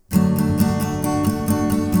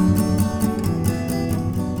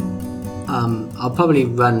I'll probably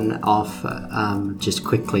run off just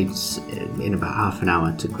quickly in about half an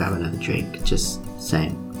hour to grab another drink. Just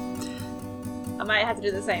saying. I might have to do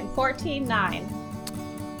the same.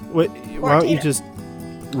 14-9. Wait, why don't you just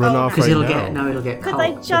run off right now? It'll get cold. Because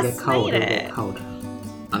I just made it. It'll get cold.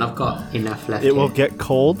 And I've got enough left. It will get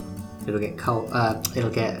cold? It'll get cold. It'll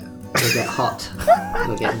get hot.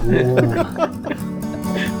 It'll get warm.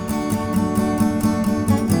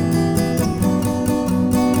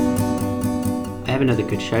 I have another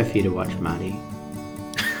good show for you to watch, Maddie.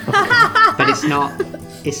 But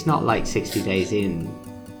it's not like 60 Days In,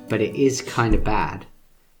 but it is kind of bad.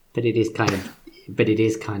 But it is kind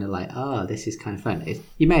of like, oh, this is kind of fun.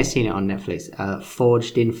 You may have seen it on Netflix.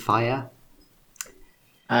 Forged in Fire.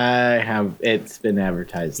 I have. It's been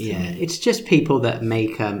advertised. Yeah, it's just people that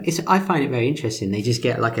make. I find it very interesting. They just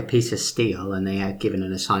get like a piece of steel and they are given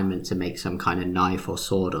an assignment to make some kind of knife or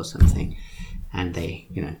sword or something, and they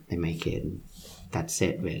make it. And that's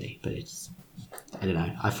it, really. But I don't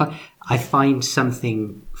know. I find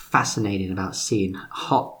something fascinating about seeing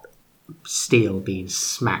hot steel being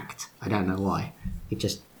smacked. I don't know why.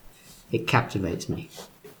 It captivates me.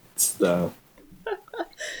 It's the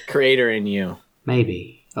creator in you.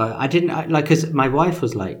 Maybe. I didn't like, because my wife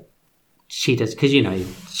was like, she does, because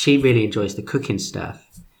she really enjoys the cooking stuff,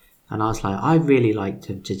 and I was like, I really like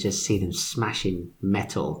to just see them smashing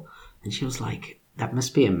metal, and she was like, that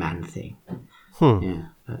must be a man thing. Yeah,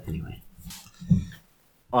 but anyway.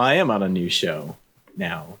 Well, I am on a new show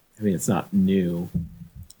now. I mean, it's not new.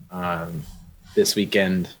 This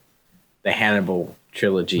weekend, the Hannibal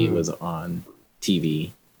trilogy was on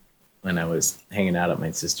TV when I was hanging out at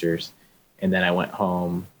my sister's. And then I went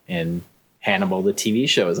home, and Hannibal, the TV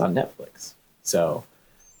show, is on Netflix. So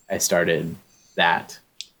I started that.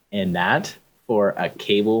 And that, for a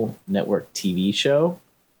cable network TV show,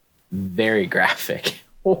 very graphic.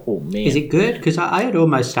 Oh, man. Is it good? Because I had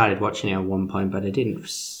almost started watching it at one point, but I didn't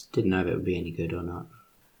know if it would be any good or not.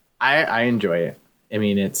 I enjoy it. I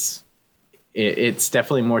mean, it's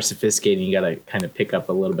definitely more sophisticated. You got to kind of pick up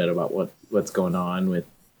a little bit about what's going on with.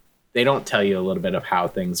 They don't tell you a little bit of how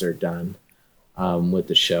things are done with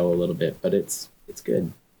the show a little bit, but it's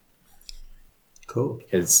good. Cool.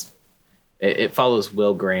 Because it follows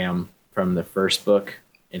Will Graham from the first book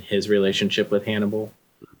and his relationship with Hannibal.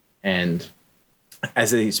 And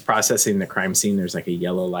as he's processing the crime scene, there's like a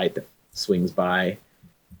yellow light that swings by,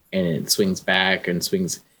 and it swings back and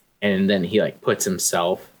swings, and then he like puts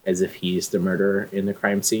himself as if he's the murderer in the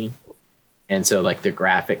crime scene. And so like the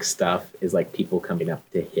graphic stuff is like people coming up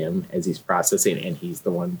to him as he's processing, and he's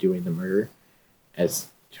the one doing the murder,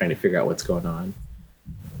 as trying to figure out what's going on.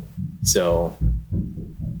 So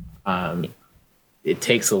it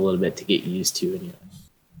takes a little bit to get used to, and you're like,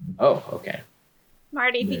 oh, okay.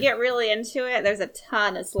 Marty, if you get really into it, there's a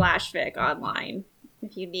ton of slash fic online.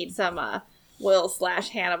 If you need some Will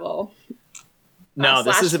 / Hannibal. No,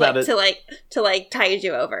 this is about it to tide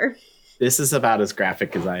you over. This is about as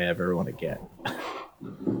graphic as I ever want to get.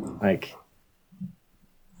 Like,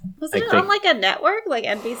 was it on like a network, like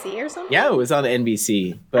NBC or something? Yeah, it was on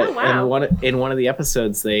NBC. But in one of the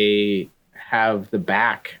episodes, they have the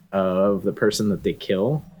back of the person that they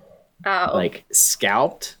kill, like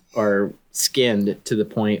scalped or skinned to the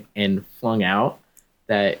point and flung out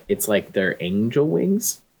that it's like their angel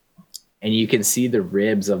wings, and you can see the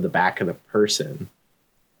ribs of the back of the person,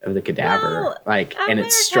 of the cadaver, and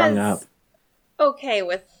it's strung up. Okay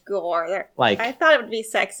with gore. Like, I thought it would be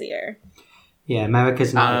sexier. Yeah,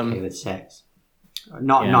 America's not okay with sex.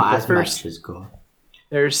 Not as much as gore.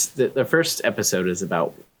 There's the first episode is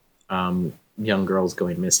about young girls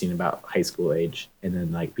going missing about high school age, and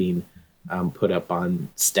then like being put up on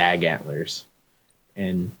stag antlers,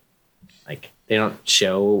 and like they don't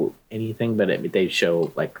show anything, but they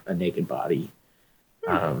show like a naked body,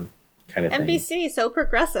 kind of thing. NBC, so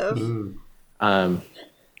progressive.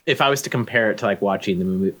 If I was to compare it to like watching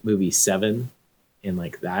the movie Seven, and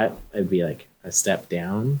like that, it'd be like a step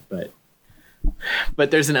down.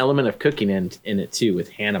 But there's an element of cooking in it too,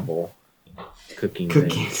 with Hannibal cooking.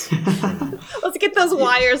 Let's get those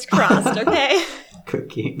wires crossed, okay?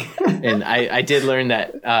 Cooking. And I did learn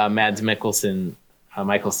that Mads Mikkelsen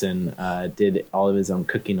did all of his own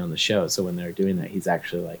cooking on the show. So when they're doing that, he's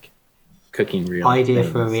actually like cooking real idea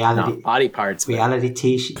things, for a reality, not body parts, reality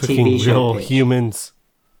cooking TV show real pitch. Humans.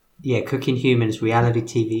 Yeah, Cooking Humans reality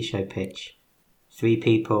TV show pitch. 3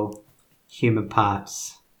 people, human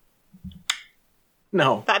parts.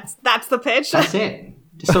 No, that's the pitch. That's it.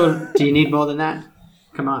 So, do you need more than that?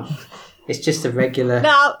 Come on. It's just a regular.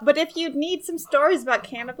 No, but if you need some stories about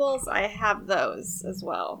cannibals, I have those as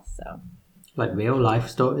well. So, like real life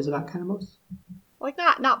stories about cannibals. Like,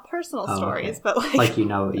 not personal stories, okay. but like... Like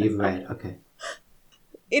you've read, okay.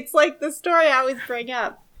 It's like the story I always bring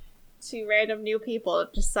up to random new people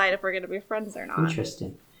to decide if we're going to be friends or not.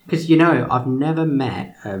 Interesting. Because, I've never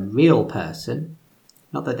met a real person,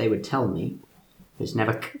 not that they would tell me, it's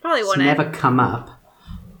never come up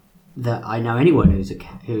that I know anyone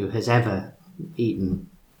who has ever eaten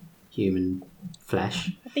human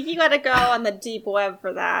flesh. I think you got to go on the deep web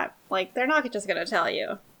for that. Like, they're not just going to tell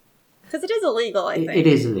you. Because it is illegal, I think. It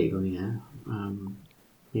is illegal, yeah.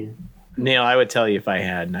 Yeah. Neil, I would tell you if I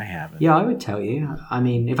had, and I haven't. Yeah, I would tell you. I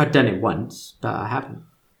mean, if I'd done it once, but I haven't.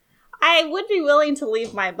 I would be willing to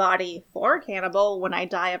leave my body for a cannibal when I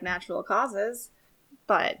die of natural causes,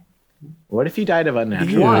 but... What if you died of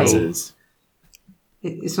unnatural causes?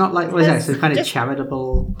 It's not like, what is that, some kind of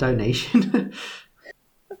charitable donation?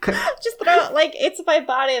 Just throw it, like, it's my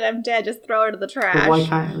body and I'm dead, just throw it in the trash. But why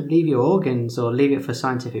can't you leave your organs or leave it for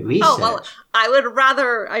scientific research? Oh, well, I would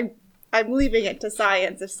rather... I'm leaving it to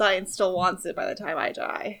science if science still wants it by the time I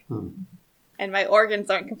die. And my organs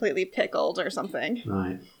aren't completely pickled or something.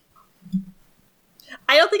 Right.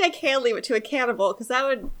 I don't think I can leave it to a cannibal, because that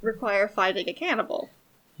would require finding a cannibal.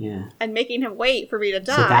 Yeah. And making him wait for me to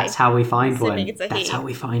die. So that's how we find one. That's how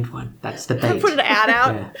we find one. That's the bait. Put an ad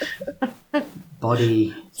out. Yeah.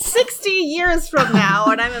 Body. 60 years from now,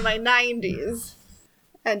 and I'm in my 90s.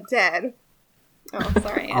 And dead. Oh,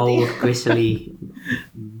 sorry, Andy. Old, gristly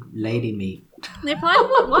lady meat. They probably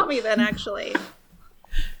won't want me then, actually.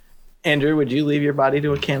 Andrew, would you leave your body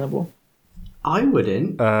to a cannibal? I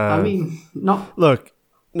wouldn't. I mean, not... Look,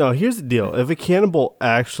 no, here's the deal. If a cannibal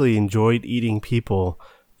actually enjoyed eating people,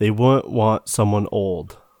 they wouldn't want someone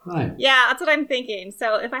old. Right. Yeah, that's what I'm thinking.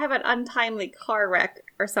 So if I have an untimely car wreck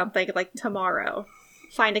or something, like tomorrow,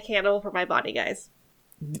 find a cannibal for my body, guys.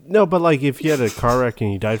 No, but like if you had a car wreck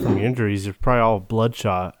and you died from your injuries, you're probably all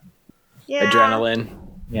bloodshot. Yeah. Adrenaline.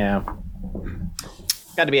 Yeah.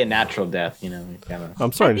 Got to be a natural death,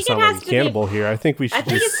 I'm sorry to sound like a cannibal here. I think we should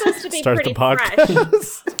just start the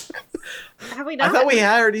podcast. Have we not? I thought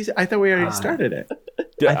we already started it.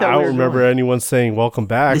 I don't remember anyone saying welcome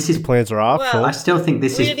back. These plans are optional. I still think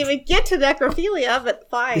this we didn't even get to necrophilia, but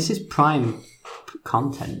fine. This is prime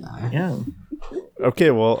content, though. Yeah.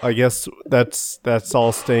 Okay, well, I guess that's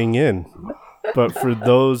all staying in. But for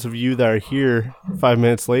those of you that are here 5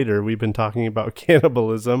 minutes later, we've been talking about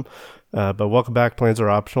cannibalism. But welcome back. Plans are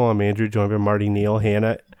optional. I'm Andrew, joined by Marty, Neil,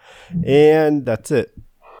 Hannah, and that's it.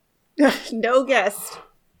 No guest.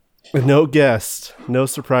 No guest. No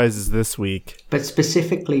surprises this week. But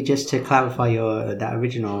specifically, just to clarify that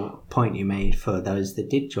original point you made for those that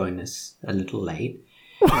did join us a little late,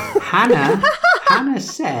 Hannah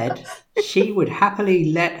said she would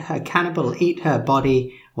happily let her cannibal eat her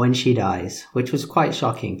body when she dies, which was quite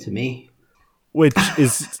shocking to me.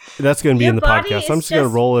 That's going to be in the podcast. I'm just going to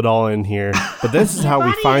roll it all in here. But this is how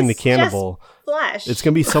we find the cannibal. Flesh. It's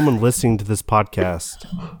going to be someone listening to this podcast.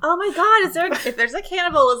 Oh my god, if there's a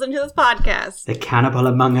cannibal listening to this podcast. The cannibal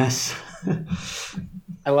among us.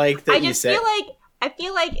 I like that you said... I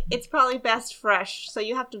feel like it's probably best fresh, so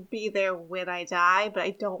you have to be there when I die, but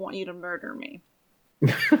I don't want you to murder me.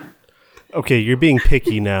 Okay, you're being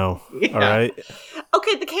picky now. Yeah. All right?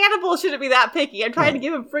 Okay, the cannibal shouldn't be that picky. I'm trying to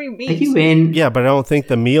give him free meat. Are you in? Yeah, but I don't think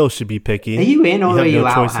the meal should be picky. Are you in or are you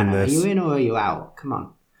out, Hannah? Are you in or are you out? Come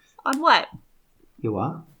on. On what? You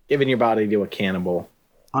are? Giving your body to a cannibal.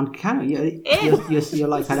 On cannibal? You're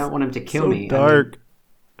like, I don't want him to kill me. Dark.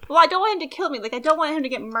 Well, I don't want him to kill me. Like, I don't want him to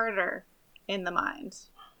get murder in the mind.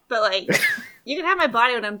 But, like, you can have my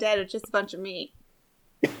body when I'm dead. It's just a bunch of meat.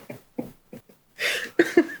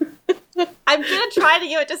 I'm going to try to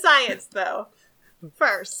give it to science, though,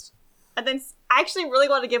 first. And then I actually really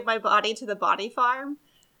want to give my body to the body farm.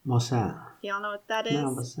 What's that? Y'all know what that is? No,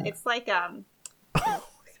 what's that?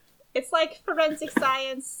 It's like forensic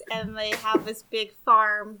science, and they have this big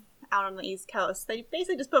farm out on the East Coast. They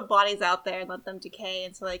basically just put bodies out there and let them decay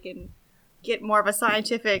until they can get more of a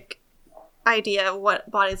scientific idea of what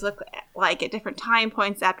bodies look like at different time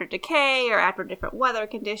points after decay or after different weather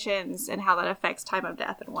conditions and how that affects time of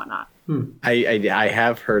death and whatnot. I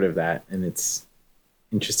have heard of that, and it's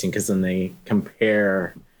interesting because then they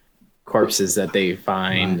compare corpses that they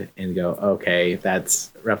find and go, okay,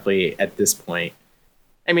 that's roughly at this point.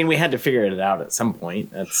 I mean, we had to figure it out at some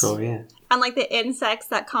point. That's sure, yeah. And like the insects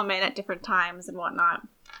that come in at different times and whatnot.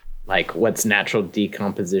 Like what's natural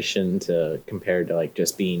decomposition compared to like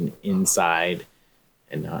just being inside.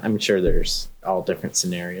 And I'm sure there's all different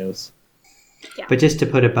scenarios. Yeah. But just to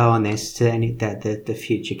put a bow on this, to the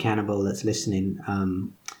future cannibal that's listening,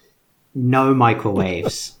 no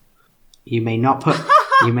microwaves. You may not put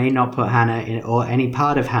Hannah in, or any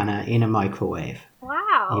part of Hannah in a microwave.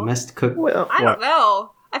 You must cook. Well, I don't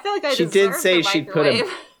know. I feel like I She deserve did say the she'd put a-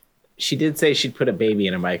 microwave. she did say she'd put a baby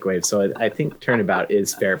in a microwave, so I think turnabout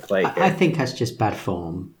is fair play. I think that's just bad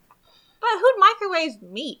form. But who microwaves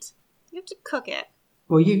meat? You have to cook it.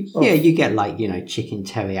 Well, you get like chicken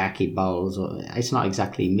teriyaki bowls, or it's not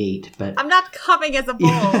exactly meat, but I'm not coming as a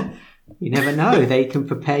bowl. you never know. They can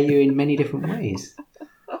prepare you in many different ways.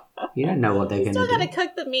 You don't know what they're going Still to gotta do.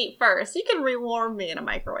 cook the meat first. You can rewarm me in a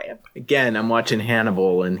microwave. Again, I'm watching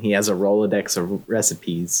Hannibal, and he has a Rolodex of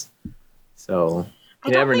recipes. So I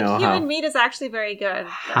you don't never think know human how. meat is actually very good.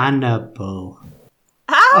 Hannibal.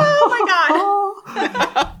 Oh my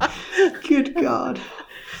god! Good God.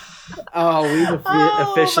 Oh, we've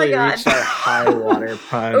Oh, officially my God. reached our high water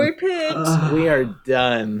pun. We peaked. We are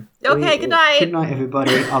done. Okay, good night. Good night,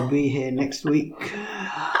 everybody. I'll be here next week.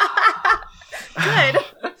 Good.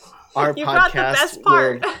 Our You brought the podcast best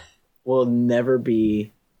part. will never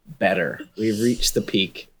be better. We've reached the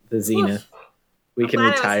peak, the zenith. We can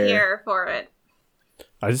Glad I retire. was here for it.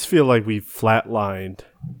 I just feel like we flatlined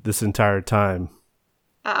this entire time.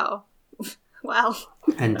 Oh. Well,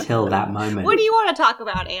 Until that moment. what do you want to talk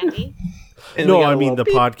about, Andy? And No, we got I a mean the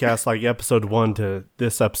little beep. podcast, like episode 1 to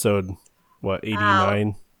this episode, what,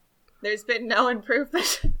 89? There's been no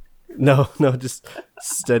improvement. No, just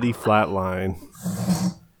steady flat line.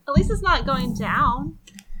 At least it's not going down.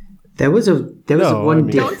 There was a No, one I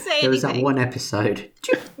mean- dip. Don't say There was that anything. one episode.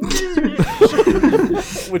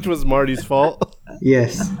 Which was Marty's fault.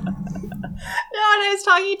 Yes. No, and I was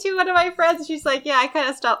talking to one of my friends, and she's like, yeah, I kind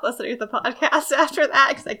of stopped listening to the podcast after that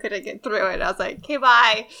because I couldn't get through it. I was like, okay,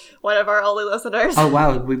 bye, one of our only listeners. Oh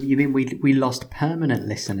wow. You mean we lost permanent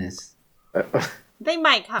listeners? They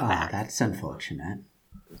might come Oh, back. that's unfortunate.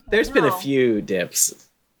 There's been a No. few dips.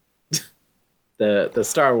 The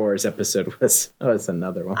Star Wars episode was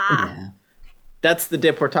another one. Ah, Yeah. That's the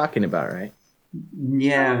dip we're talking about, right?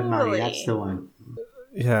 Yeah, Marty, Totally. that's the one.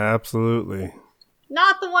 Yeah, absolutely.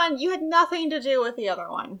 not the one. You had nothing to do with the other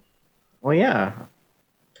one. Well, yeah.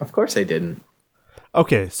 Of course I didn't.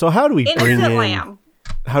 Okay, so how do we bring Innocent in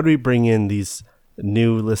Lamb. these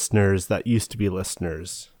new listeners that used to be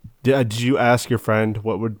listeners? Did you ask your friend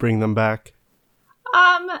what would bring them back?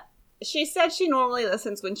 She said she normally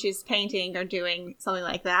listens when she's painting or doing something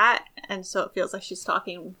like that, and so it feels like she's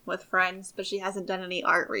talking with friends, but she hasn't done any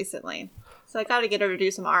art recently. So I gotta get her to do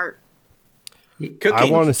some art. Cooking. I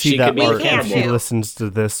want to see She that could be art if cannibal. she listens to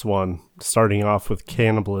this one, starting off with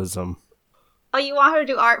cannibalism. Oh, you want her to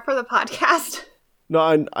do art for the podcast?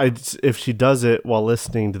 No, if she does it while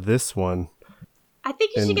listening to this one, I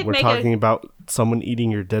think she and could we're make talking a. about someone eating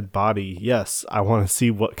your dead body, yes, I want to see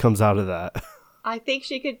what comes out of that. I think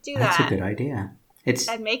she could do That's that a good idea. It's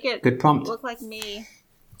and make it good prompt. look like me.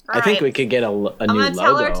 I think Alright. we could get a I'm new gonna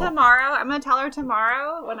tell her logo. tomorrow. I'm gonna tell her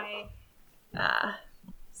tomorrow when I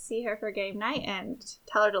see her for game night and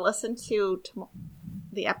tell her to listen to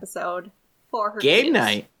the episode for her Game cues.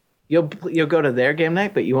 night. You'll go to their game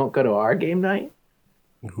night, but you won't go to our game night.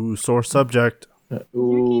 Ooh, sore subject. Your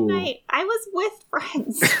Ooh. game night. I was with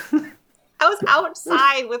friends. I was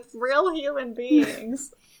outside with real human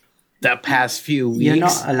beings. The past few weeks. You're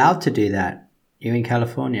not allowed to do that. You're in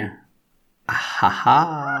California. Ah, ha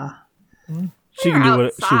ha. She can do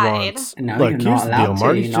what she outside. wants. No, Look, you're here's not the allowed deal. to.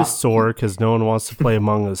 Marty's You're just not- sore because no one wants to play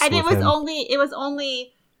Among Us And with it him. was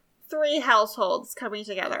only 3 households coming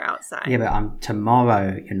together outside. Yeah, but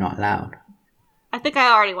tomorrow you're not allowed. I think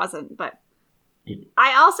I already wasn't, but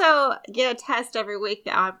I also get a test every week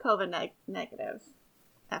now. I'm COVID negative.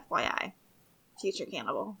 FYI. Future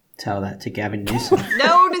cannibal. Tell that to Gavin Newsom.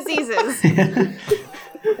 No diseases.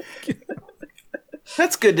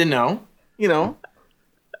 That's good to know. You know,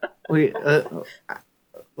 we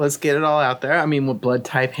let's get it all out there. I mean, what blood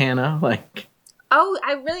type, Hannah? Like, Oh,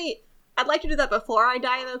 I'd like to do that before I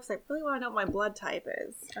die, though, because I really want to know what my blood type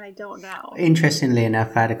is. And I don't know. Interestingly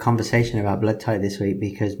enough, I had a conversation about blood type this week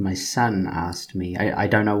because my son asked me. I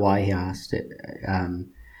don't know why he asked it.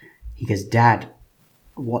 He goes, "Dad,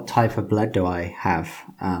 what type of blood do I have?"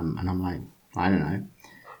 And I'm like, "I don't know."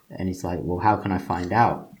 And he's like, "Well, how can I find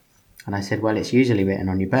out?" And I said, "Well, it's usually written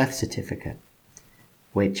on your birth certificate,"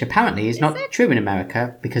 which apparently is not true in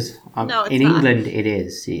America because No, it's in not. England it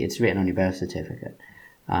is. It's written on your birth certificate.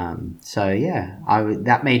 So yeah,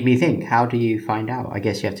 that made me think. How do you find out? I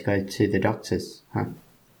guess you have to go to the doctors, huh?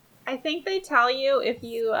 I think they tell you if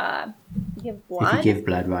you give If blood. you give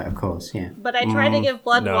blood, right? Of course, yeah. But I tried to give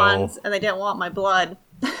blood no. once, and they didn't want my blood.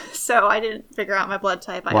 So I didn't figure out my blood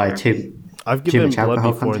type either. Why too? I've Too given much blood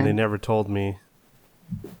alcohol before and they content? never told me.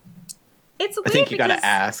 It's weird I think you got because to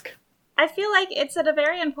ask. I feel like it's a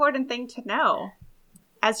very important thing to know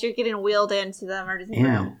as you're getting wheeled into the emergency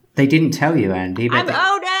Yeah. room. They didn't tell you, Andy, I'm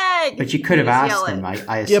owning! but you could have Just asked yell them, it.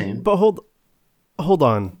 I Yeah, assume. but hold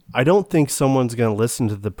on. I don't think someone's going to listen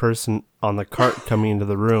to the person on the cart coming into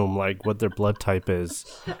the room, like what their blood type is.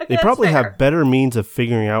 They that's probably fair. have better means of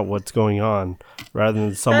figuring out what's going on rather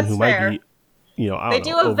than someone That's who fair. might be, I They don't do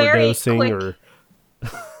know, a very overdosing quick- or...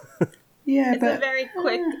 Yeah, It's a very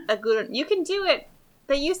quick, you can do it.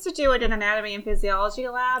 They used to do it in anatomy and physiology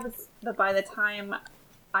labs, but by the time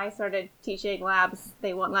I started teaching labs,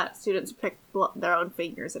 they won't let students pick their own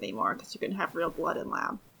fingers anymore because you can have real blood in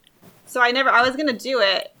lab. So I was going to do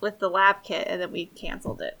it with the lab kit, and then we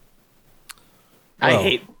canceled it. I Oh.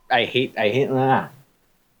 hate that.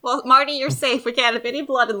 Well, Marty, you're safe. We can't have any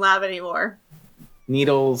blood in lab anymore.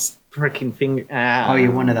 Needles, freaking finger. Oh,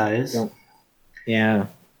 you're one of those. Don't- Yeah,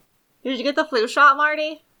 Did you get the flu shot,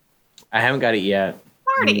 Marty? I haven't got it yet.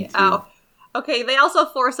 Marty. Need to. Oh. Okay, they also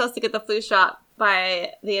forced us to get the flu shot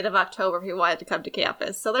by the end of October if we wanted to come to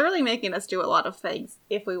campus. So they're really making us do a lot of things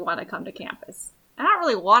if we want to come to campus. I don't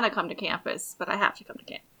really want to come to campus, but I have to come to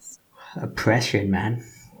campus. Oppression, man.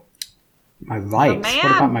 My rights. man.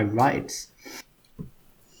 What about my rights?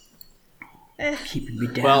 Keeping me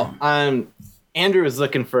down. Well, Andrew is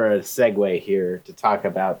looking for a segue here to talk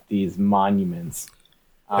about these monuments.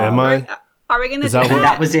 Am I? Are we going to Is do that that? what-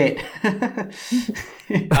 that was it.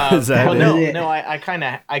 Is that well, it? no, I kind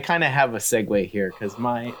of have a segue here because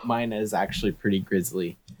mine is actually pretty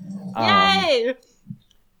grisly. Yay!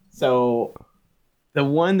 So the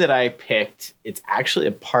one that I picked, it's actually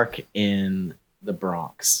a park in the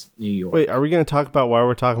Bronx, New York. Wait, are we going to talk about why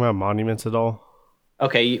we're talking about monuments at all?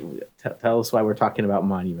 Okay, tell us why we're talking about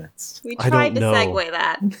monuments. We I tried don't to know. segue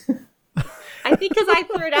that. I think because I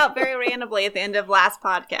threw it out very randomly at the end of last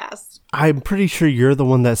podcast. I'm pretty sure you're the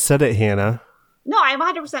one that said it, Hannah. No, I'm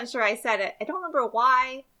 100% sure I said it. I don't remember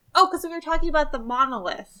why. Oh, because we were talking about the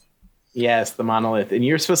monolith. Yes, the monolith, and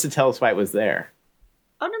you're supposed to tell us why it was there.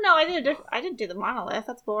 Oh, no, I didn't do the monolith.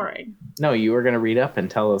 That's boring. No, you were going to read up and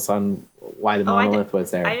tell us on why the Oh, I monolith was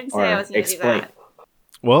there. I didn't say or I was going to do explain. that.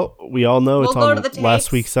 Well, we all know it's We'll go on to the last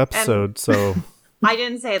tapes week's episode, so I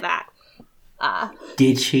didn't say that.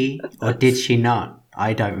 Did she or did she not?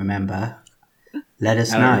 I don't remember. Let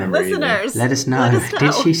us I don't know. remember. Listeners, Let us know. let us Did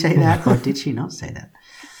know. she say that or did she not say that?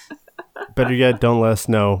 better yet, don't let us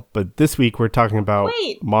know. But this week we're talking about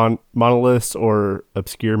Wait. monoliths or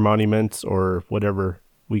obscure monuments or whatever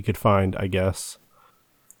we could find, I guess.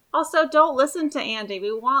 Also, don't listen to Andy.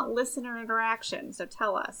 We want listener interaction, so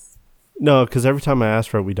tell us. No, because every time I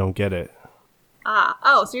ask for it, we don't get it.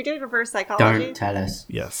 Oh, so you're doing reverse psychology? Don't tell us.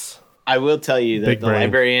 Yes. I will tell you that Big the brain.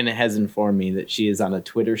 librarian has informed me that she is on a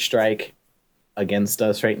Twitter strike against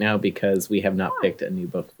us right now because we have not picked a new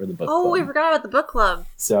book for the book Oh, club. we forgot about the book club.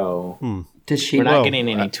 So Does she? we're not Well, getting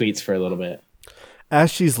any tweets for a little bit.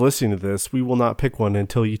 As she's listening to this, we will not pick one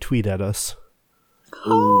until you tweet at us.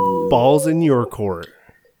 Balls in your court.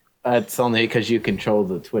 It's only because you control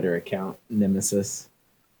the Twitter account, Nemesis.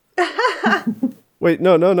 Wait,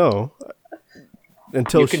 no.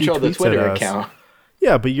 Until You she control the tweets Twitter at us. account.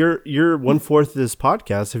 Yeah, but you're 1/4 of this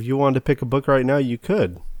podcast. If you wanted to pick a book right now, you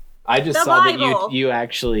could. I just The saw Bible. that you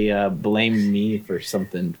actually blamed me for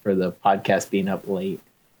something for the podcast being up late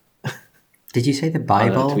Did you say the on a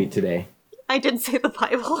Bible? tweet today. I did say the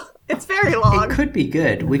Bible. It's very long. It could be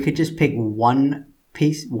good. We could just pick one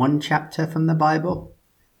chapter from the Bible.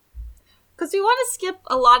 Because we want to skip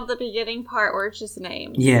a lot of the beginning part where it's just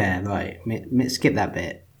names. Yeah, right. Skip that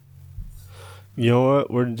bit. You know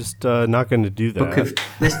what? We're just not going to do that.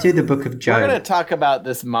 Let's do the Book of We're going to Job. talk about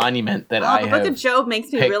this monument that Oh, I the have. book of Job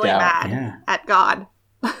makes me picked really out. mad Yeah. at God.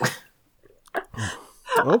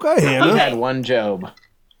 Okay, You Hannah. had one Job.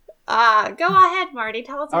 Go ahead, Marty.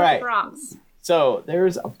 Tell us about right. the Bronx. So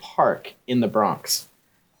there's a park in the Bronx.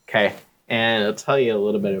 Okay. And I'll tell you a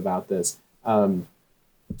little bit about this.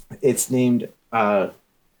 It's named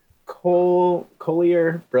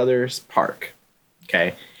Collier Brothers Park.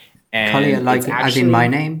 Okay. And Collier, like it's as in my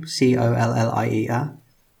name, Collier.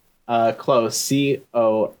 Close. Collyer.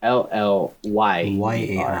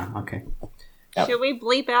 YER. Okay. Yep. Should we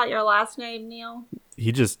bleep out your last name, Neil?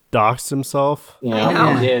 He just doxed himself. You know, I know.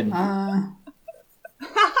 I did.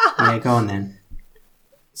 Yeah, go on then.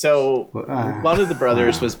 So Uh, one of the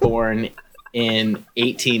brothers was born in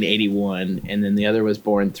 1881, and then the other was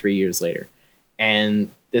born 3 years later. And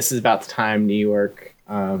this is about the time New York,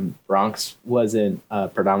 Bronx wasn't a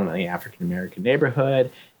predominantly African American neighborhood.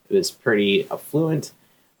 It was pretty affluent.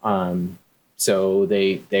 So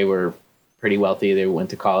they were pretty wealthy. They went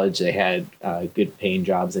to college. They had good paying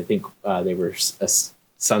jobs. I think they were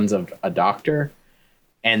sons of a doctor.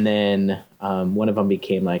 And then one of them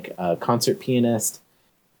became like a concert pianist.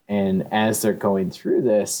 And as they're going through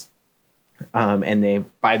this, and they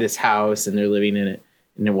buy this house and they're living in it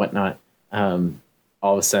and then whatnot.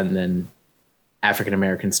 All of a sudden, then African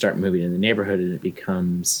Americans start moving in the neighborhood, and it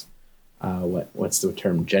becomes what's the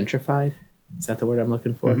term? Gentrified? Is that the word I'm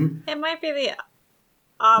looking for? Mhm. It might be the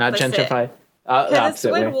Not opposite. gentrified. The Because it's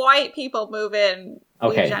opposite when way. white people move in,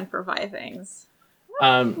 Okay. we gentrify things.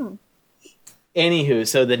 Anywho,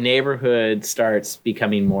 so the neighborhood starts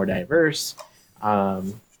becoming more diverse,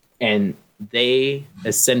 and they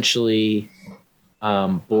essentially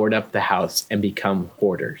board up the house and become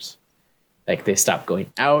hoarders. Like they stop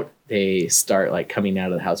going out. They start like coming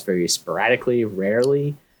out of the house very sporadically,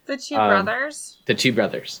 rarely. The two brothers. The two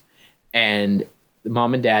brothers, and the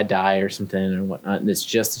mom and dad die or something or whatnot, and it's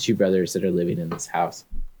just the two brothers that are living in this house.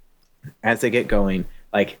 As they get going,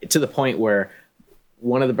 like to the point where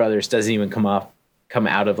one of the brothers doesn't even come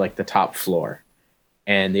out of like the top floor,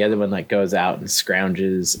 and the other one like goes out and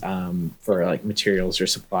scrounges for like materials or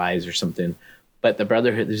supplies or something. But the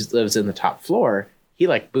brother who lives in the top floor, he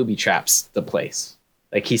like booby traps the place.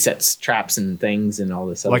 Like he sets traps and things and all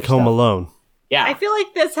this other Like stuff. Home Alone. Yeah. I feel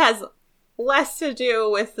like this has less to do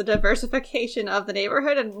with the diversification of the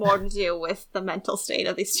neighborhood and more to do with the mental state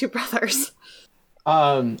of these two brothers.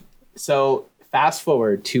 So fast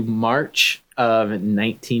forward to March of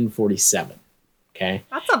 1947. Okay.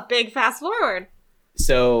 That's a big fast forward.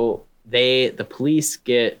 So the police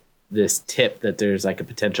get this tip that there's like a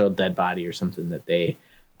potential dead body or something that they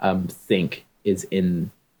think is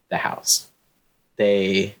in the house.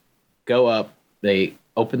 They go up, they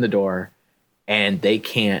open the door, and they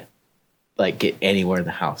can't like get anywhere in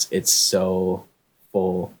the house. It's so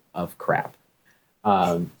full of crap.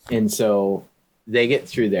 And so they get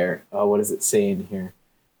through there. Oh, what does it say in here?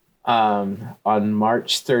 On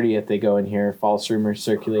March 30th, they go in here. False rumors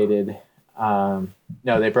circulated. No,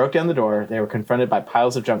 they broke down the door. They were confronted by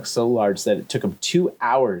piles of junk so large that it took them 2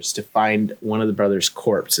 hours to find one of the brothers'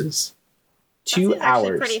 corpses. Two That's actually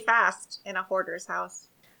hours. pretty fast in a hoarder's house.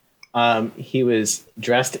 He was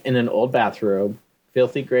dressed in an old bathrobe,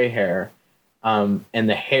 filthy gray hair, and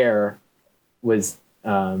the hair was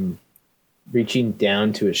reaching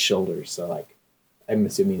down to his shoulders. So, like, I'm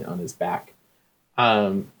assuming on his back.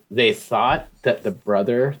 They thought that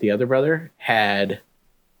the other brother, had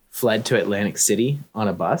fled to Atlantic City on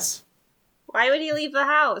a bus. Why would he leave the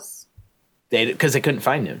house? Because they couldn't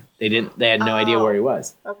find him. They had no idea where he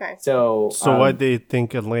was. Okay. So why'd they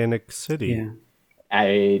think Atlantic City? Yeah.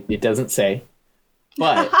 It doesn't say.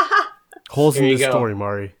 But Holes in Here the you go. story,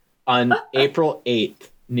 Mari. on April 8th,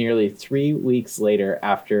 nearly 3 weeks later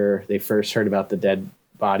after they first heard about the dead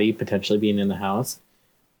body potentially being in the house,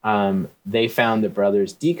 they found the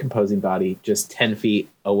brother's decomposing body just 10 feet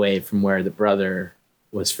away from where the brother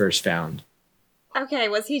was first found. Okay,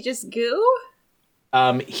 was he just goo?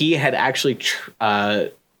 He had actually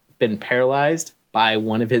been paralyzed by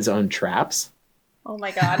one of his own traps, Oh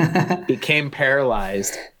my god. became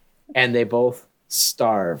paralyzed, and they both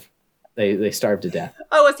starve. They starved to death.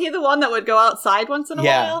 Oh, was he the one that would go outside once in a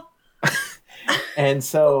Yeah. while? And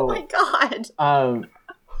so Oh my god.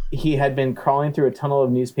 he had been crawling through a tunnel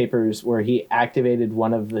of newspapers where he activated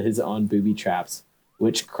one of his own booby traps,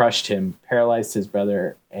 which crushed him, paralyzed his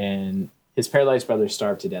brother, and his paralyzed brother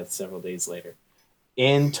starved to death several days later.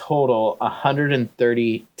 In total,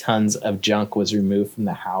 130 tons of junk was removed from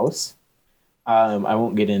the house. I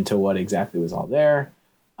won't get into what exactly was all there,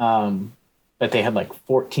 but they had like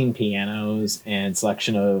 14 pianos and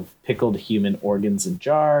selection of pickled human organs in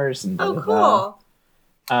jars. And Oh, blah, blah, blah. cool.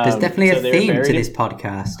 There's definitely so a they were theme to buried in- this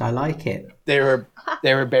podcast. I like it. They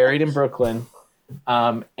were buried in Brooklyn,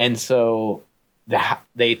 and so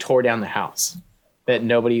they tore down the house, but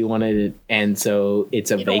nobody wanted it, and so it's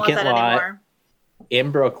a You don't want vacant that lot anymore.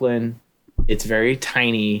 in Brooklyn. It's very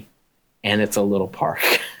tiny, and it's a little park.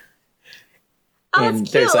 Oh, and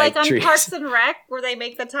that's there's, cute. Like like, on trees. Parks and Rec, where they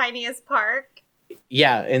make the tiniest park.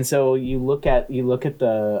 Yeah, and so you look at the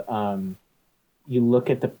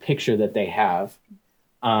picture that they have.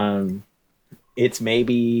 It's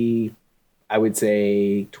maybe, I would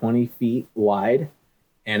say, 20 feet wide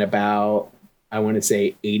and about, I want to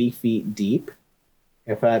say, 80 feet deep,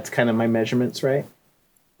 if that's kind of my measurements right,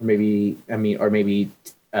 or maybe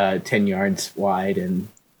 10 yards wide and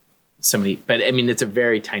so many. But I mean, it's a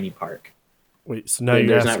very tiny park. Wait, so now And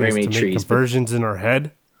you're there's not asking us very to many make trees, but- conversions in our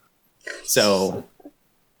head? So,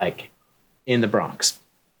 like, in the Bronx.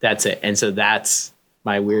 That's it. And so that's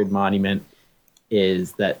my weird monument,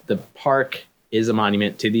 is that the park is a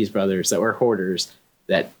monument to these brothers that were hoarders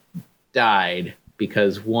that died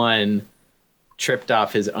because one tripped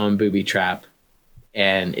off his own booby trap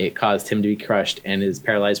and it caused him to be crushed, and his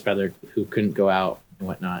paralyzed brother, who couldn't go out and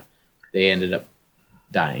whatnot, they ended up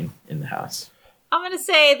dying in the house. I'm gonna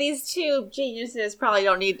say these two geniuses probably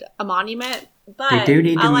don't need a monument, but They do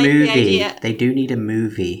need I a like movie. the idea. They do need a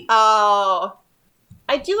movie. Oh,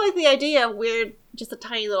 I do like the idea of weird, just a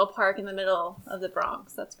tiny little park in the middle of the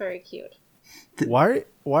Bronx. That's very cute. Why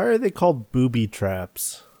are they called booby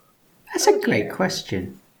traps? That's a great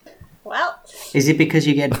question. Well, Is it because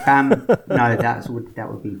you get no, that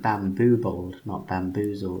would be bamboobled, not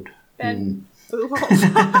bamboozled. Ben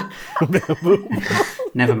Boobles.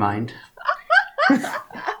 Never mind.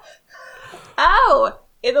 Oh,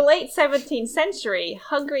 in the late 17th century,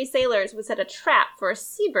 hungry sailors would set a trap for a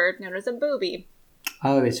seabird known as a booby.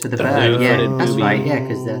 Oh, it's for the The bird. Yeah, blue-footed that's booby. right. Yeah,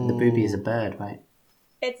 because the booby is a bird, right?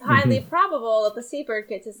 It's highly probable that the seabird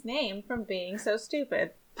gets its name from being so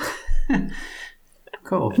stupid.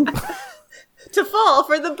 Cool. To fall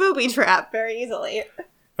for the booby trap very easily.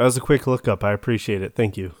 That was a quick look up. I appreciate it.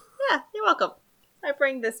 Thank you. Yeah, you're welcome. I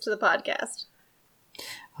bring this to the podcast.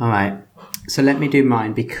 All right. So let me do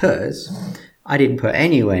mine because I didn't put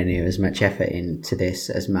anywhere near as much effort into this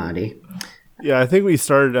as Marty. Yeah, I think we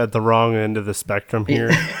started at the wrong end of the spectrum here.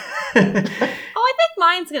 Oh, I think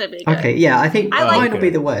mine's gonna be good. Okay, yeah, I think I like- mine will be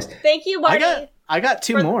the worst. Thank you, Marty. I got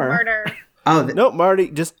two for the more. murder. Oh, Nope, Marty,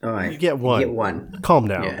 just all right. you get one. You get one. Calm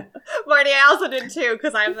down. Yeah. Marty, I also did two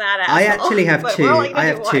because I'm that asshole. I actually have But two. we're only gonna I do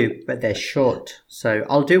have one. two, but they're short. So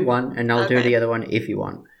I'll do one, and I'll do Okay. the other one if you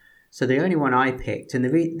want. So the only one I picked, and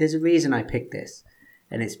there's a reason I picked this,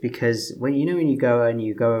 and it's because when you go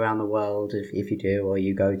around the world, if you do, or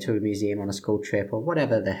you go to a museum on a school trip or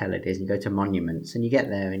whatever the hell it is, and you go to monuments, and you get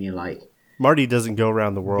there and you're like, Marty doesn't go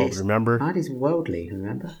around the world, It's- remember? Marty's worldly,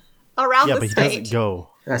 remember? Around Yeah, the but he state. doesn't go.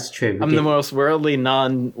 That's true. I'm the most worldly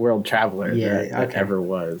non-world traveler Yeah, that okay. ever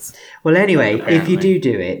was. Well, anyway, if you Apparently.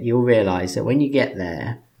 do it, you'll realize that when you get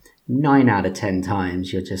there, 9 out of 10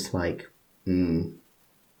 times, you're just like,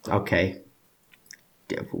 okay,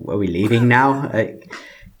 are we leaving now?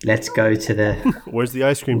 Let's go to the, Where's the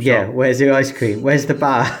ice cream shop? yeah, where's the ice cream? Where's the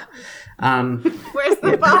bar? Where's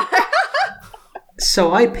the bar?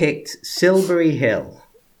 So I picked Silbury Hill,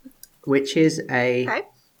 which is a, Okay.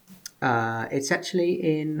 it's actually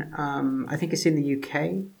in, I think it's in the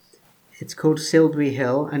UK. It's called Silbury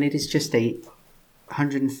Hill, and it is just a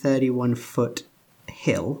 131-foot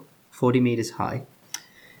hill, 40 meters high,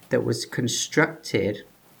 that was constructed,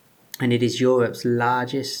 and it is Europe's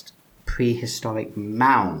largest prehistoric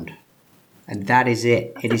mound. And that is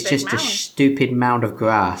it. It a is big just a mound. stupid mound of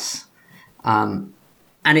grass. And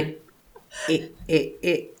it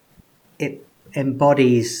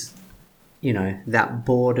embodies, that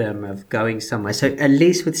boredom of going somewhere. So at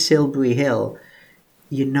least with Silbury Hill,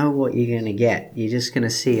 you know what you're going to get. You're just going to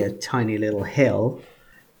see a tiny little hill,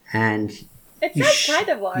 and It you, sounds kind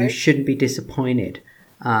of you large. shouldn't be disappointed.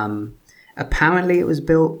 Apparently, it was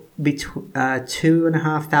built between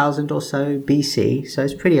 2,500 or so BC, so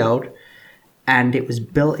it's pretty old, and it was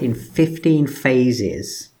built in 15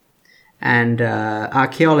 phases. And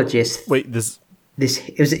archaeologists, Wait,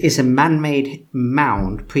 it's a man-made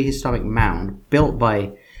mound, prehistoric mound, built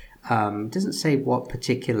by. Doesn't say what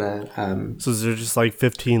particular. so is there just like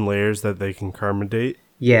 15 layers that they can carbonate?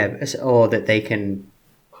 Yeah, or that they can,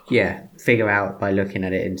 figure out by looking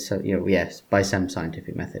at it in by some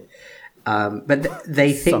scientific method. But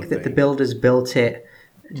they think that the Something. builders built it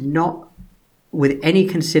not with any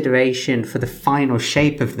consideration for the final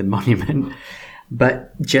shape of the monument,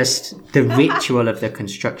 but just the ritual of the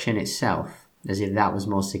construction itself, as if that was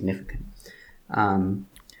more significant.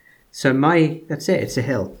 That's it. It's a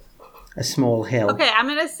hill, a small hill. Okay, I'm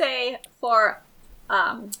gonna say for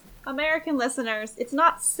American listeners, it's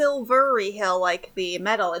not Silbury Hill like the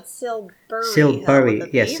metal. It's Silbury. Hill with Silbury, a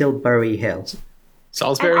yeah, B. Silbury Hill.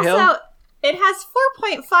 Salisbury And Hill? also, it has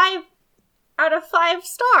 4.5 out of 5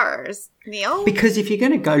 stars. Neil, Because if you're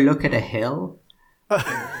going to go look at a hill,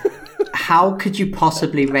 how could you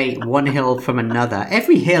possibly rate one hill from another?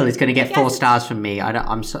 Every hill is going to get 4 Yes. stars from me.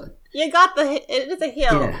 I'm so. you got it is a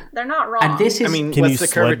hill. Yeah. They're not wrong. And this is. I mean, Can what's you the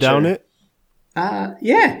sled curvature? down it?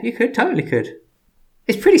 Yeah, you could totally could.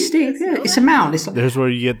 It's pretty steep. Yeah, it's a mound. It's like, There's where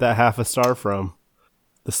you get that half a star from.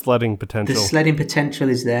 The sledding the potential. sledding potential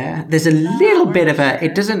is there. There's a little bit of a.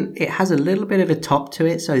 It has a little bit of a top to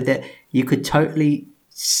it, so that you could totally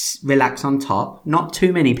relax on top. Not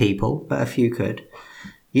too many people, but a few could.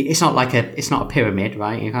 It's not a pyramid,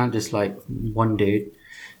 right? You can't just like one dude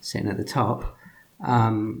sitting at the top.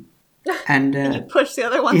 And you push the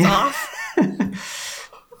other ones off.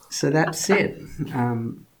 so that's it.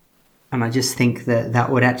 And I just think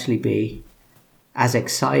that would actually be as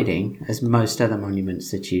exciting as most other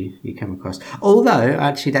monuments that you come across. Although,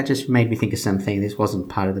 actually, that just made me think of something. This wasn't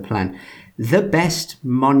part of the plan. The best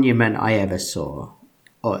monument I ever saw,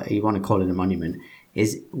 or you want to call it a monument,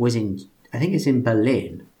 was in, I think it's in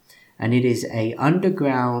Berlin, and it is a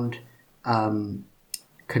underground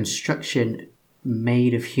construction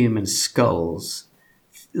made of human skulls,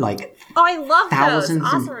 like Oh, I love thousands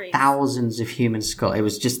those. and Ossuaries. thousands of human skulls. It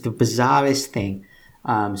was just the bizarrest thing.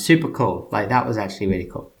 Super cool. Like, that was actually really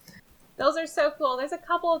cool. Those are so cool. There's a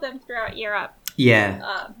couple of them throughout Europe.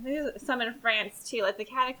 Yeah. There's some in France too. Like the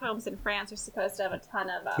catacombs in France are supposed to have a ton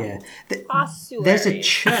of Yeah. ossuaries. There's a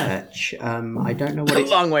church. I don't know what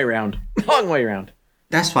it's... Long way round. Long way round.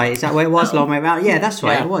 That's right. Is that where it was? Long Way Round? Yeah, that's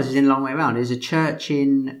right. Yeah. It was. It was in Long Way Round. It was a church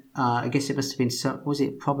in, I guess it must have been, was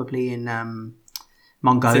it probably in It's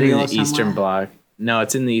Mongolia in or the somewhere? Eastern Bloc. No,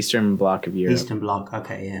 it's in the Eastern Bloc of Europe. Eastern Bloc.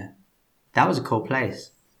 Okay, yeah. That was a cool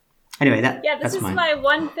place. Anyway, This that's is mine. my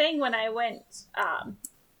one thing when I went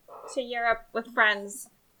to Europe with friends.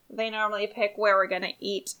 They normally pick where we're going to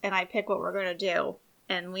eat, and I pick what we're going to do.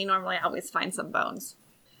 And we normally always find some bones.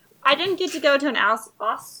 I didn't get to go to an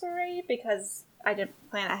ossuary because I didn't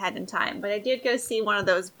plan ahead in time, but I did go see one of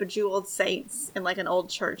those bejeweled saints in like an old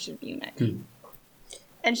church in Munich.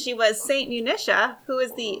 And she was Saint Munitia, who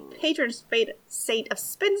is the patron saint of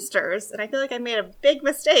spinsters, and I feel like I made a big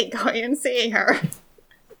mistake going and seeing her.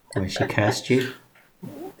 Where she cursed you?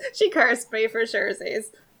 She cursed me for surezies.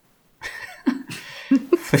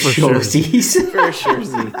 For shorties. For sure.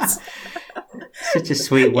 Such a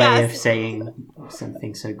sweet way Yes. of saying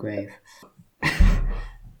something so grave.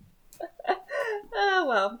 Oh,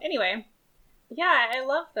 well. Anyway. Yeah, I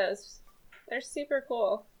love those. They're super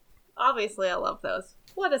cool. Obviously, I love those.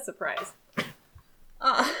 What a surprise.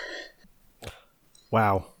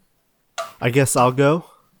 Wow. I guess I'll go.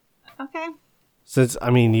 Okay. Since, I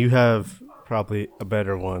mean, you have probably a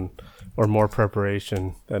better one or more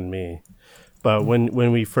preparation than me. But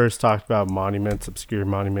when we first talked about monuments, obscure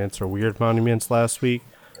monuments, or weird monuments last week,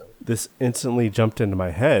 this instantly jumped into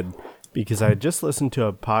my head because I had just listened to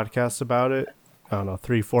a podcast about it, I don't know,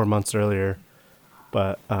 3-4 months earlier.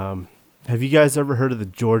 But have you guys ever heard of the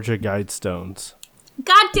Georgia Guidestones?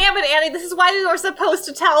 God damn it, Annie. This is why we were supposed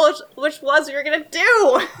to tell which ones we were going to do.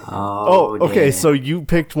 Oh, okay, dear. so you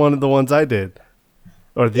picked one of the ones I did.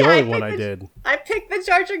 Or the Yeah, only I one picked I the- did. I picked the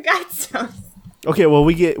Georgia Guidestones. Okay, well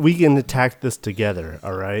we can attack this together,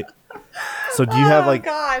 all right? So do you have like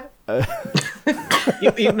God. No.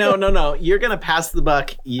 You're gonna pass the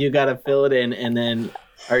buck. You gotta fill it in, and then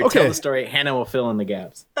tell Okay. the story. Hannah will fill in the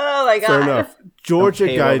gaps. Oh, my God. fair enough. Georgia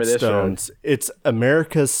pave over this road. Guidestones. It's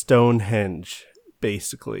America's Stonehenge,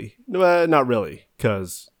 basically. Not really,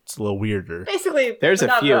 because it's a little weirder. Basically, There's but a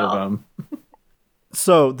not few real. of them.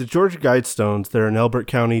 So the Georgia Guidestones, they're in Elbert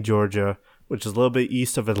County, Georgia, which is a little bit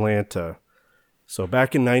east of Atlanta. So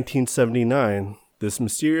back in 1979, this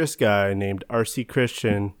mysterious guy named R.C.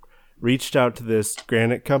 Christian reached out to this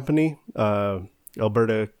granite company,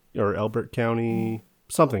 Elbert County,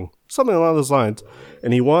 something along those lines,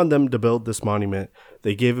 and he wanted them to build this monument.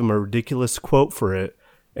 They gave him a ridiculous quote for it,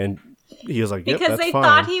 and he was like, "Yep, Because that's they fine."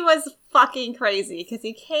 thought he was fucking crazy. Because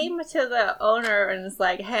he came to the owner and was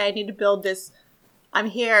like, hey, I need to build this. I'm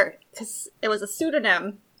here. Because it was a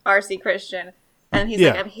pseudonym, R.C. Christian. And he's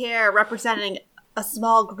like, Yeah. I'm here representing a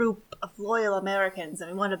small group of loyal Americans.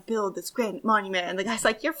 And we want to build this great monument. And the guy's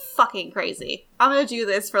like, you're fucking crazy. I'm going to do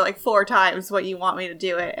this for like 4 times what you want me to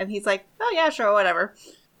do it. And he's like, oh, yeah, sure, whatever.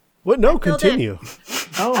 What? No, filled in. continue.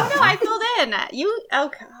 Oh, no, I filled in.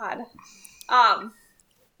 Oh, God.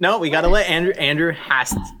 No, we gotta let Andrew. Andrew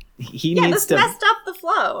has. He Yeah, needs this to. messed up the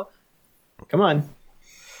flow. Come on.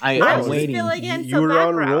 I I'm was waiting. filling in You some were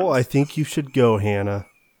on a background. roll. I think you should go, Hannah.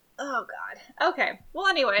 Oh God. Okay. Well,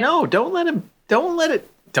 anyway. No, don't let him. Don't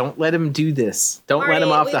let him do this. Don't let him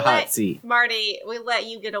Marty, off we the hot let- seat. Marty, we let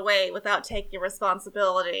you get away without taking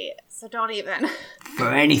responsibility, so don't even For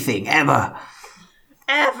anything, ever.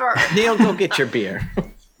 ever. Neil, go get your beer.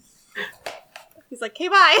 He's like, okay,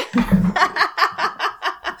 bye.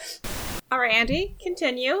 All right, Andy,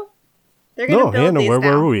 continue. They're gonna No, build Hannah, these where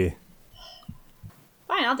now. were we?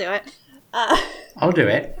 Fine, I'll do it. I'll do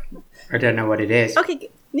it. I don't know what it is. Okay,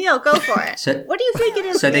 Neil, go for it. So- what do you think it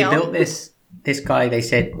is? So they Neil? built this guy, they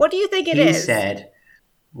said, What do you think it he is? said,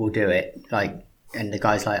 we'll do it. Like, and the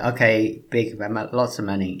guy's like, okay, big, lots of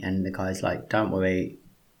money. And the guy's like, don't worry,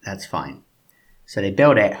 that's fine. So they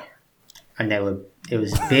built it, and it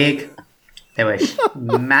was big. They were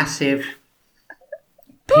massive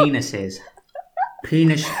penises.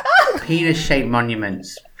 Penis-shaped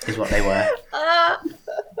monuments is what they were.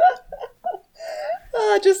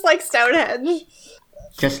 Just like Stonehenge.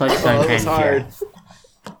 Just like Oh, that was Stonehenge.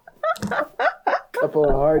 hard. Couple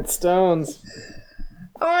of hard stones.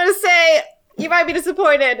 I want to say you might be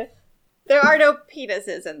disappointed. There are no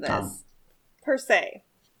penises in this, per se.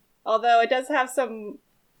 Although it does have some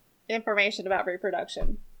information about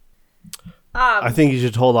reproduction. I think you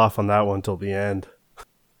should hold off on that one till the end.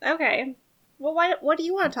 Okay. Well, what do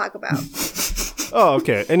you want to talk about? Oh,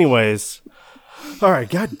 okay. Anyways. All right.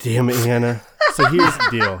 God damn it, Hannah. So here's the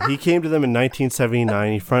deal. He came to them in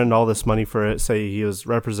 1979. He fronted all this money for it, say he was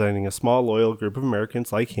representing a small, loyal group of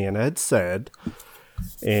Americans, like Hannah had said.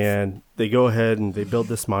 And they go ahead and they build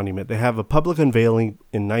this monument. They have a public unveiling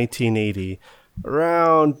in 1980.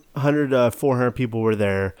 Around 100 to 400 people were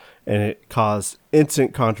there, and it caused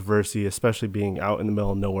instant controversy, especially being out in the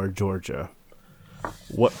middle of nowhere, Georgia.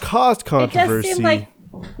 What caused controversy? It does seem like...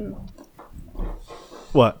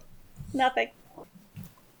 What? Nothing.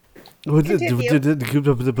 Continue.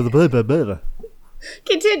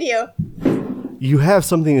 You have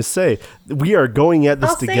something to say. We are going at this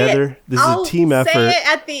I'll together. This is a team effort. Say it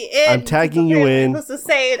at the end. I'm tagging you in. I'm supposed to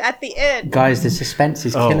say it at the end. Guys, the suspense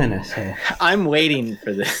is killing us here. I'm waiting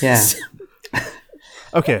for this. Yeah.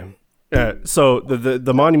 Okay. So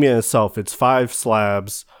the monument itself, it's 5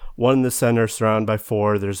 slabs, one in the center surrounded by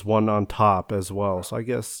 4. There's one on top as well. So I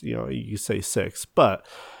guess, you say 6, but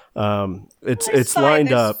it's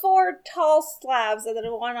lined up. There's 4 tall slabs and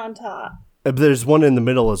then one on top. There's one in the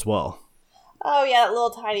middle as well. Oh yeah, that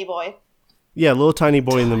little tiny boy. Yeah, little tiny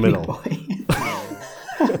boy in the middle.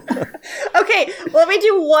 Okay, let me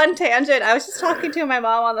do one tangent. I was just talking to my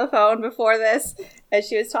mom on the phone before this, and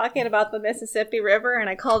she was talking about the Mississippi River, and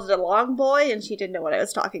I called it a long boy, and she didn't know what I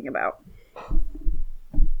was talking about.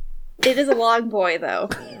 It is a long boy, though.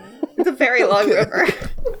 It's a very long river.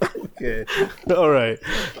 Okay. All right.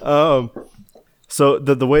 So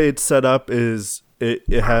the way it's set up is it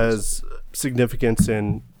has significance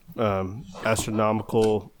in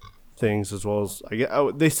astronomical things, as well as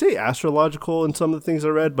they say astrological in some of the things I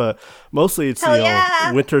read, but mostly it's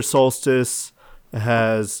winter solstice. It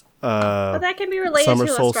has but that can be related summer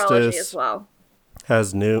to solstice astrology as well.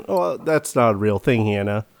 Has noon. Oh, that's not a real thing,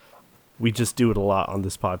 Hannah. We just do it a lot on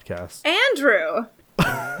this podcast. Andrew.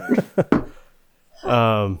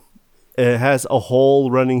 It has a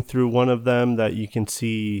hole running through one of them that you can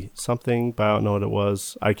see something, but I don't know what it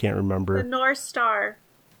was. I can't remember. The North Star.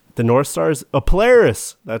 The North Star is a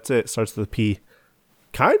Polaris. That's it. Starts with a P.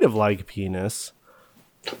 Kind of like a penis.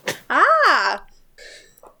 Ah.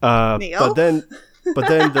 Neil? But then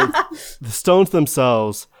the stones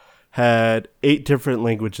themselves had 8 different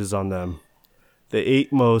languages on them. The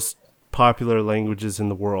 8 most popular languages in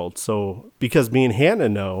the world. So because me and Hannah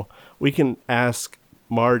know, we can ask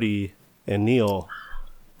Marty and Neil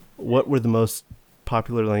what were the most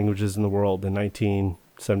popular languages in the world in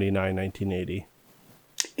 1979, 1980.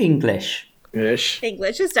 English.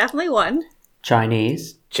 English is definitely one.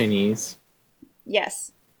 Chinese.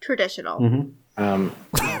 Yes. Traditional.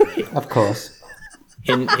 Mm-hmm. Of course.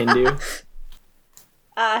 Hindu.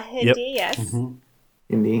 Hindi, Yep. yes. Mm-hmm.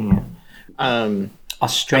 Hindi, yeah.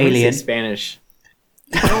 Australian. Spanish.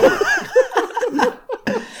 I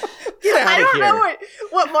don't know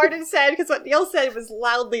what Martin said, because what Neil said was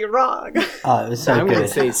loudly wrong. Oh, it was so I'm good. going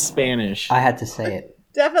to say Spanish. I had to say it.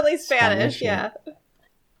 Definitely Spanish, Spanish, yeah.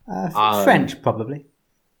 French, probably.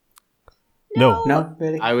 No. No,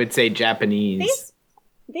 really? I would say Japanese.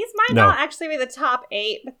 These might not actually be the top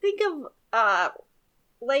 8, but think of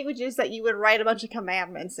languages that you would write a bunch of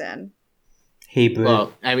commandments in. Hebrew.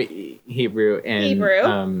 Well, I mean Hebrew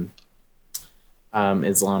and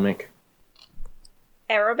Islamic.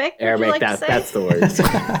 Arabic. Arabic. That's the word.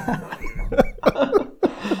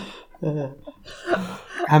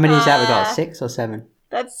 How many is that? We got 6 or 7?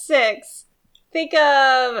 That's 6. Think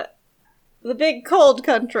of the big cold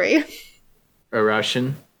country. A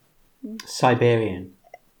Russian. Siberian.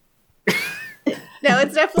 No,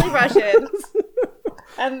 it's definitely Russian.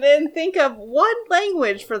 And then think of one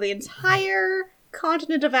language for the entire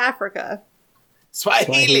continent of Africa.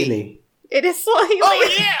 Swahili. It is Swahili. Oh,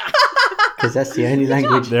 yeah! Because that's the only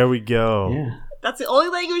language. There we go. Yeah. That's the only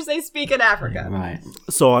language they speak in Africa. Right.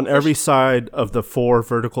 So on every side of the 4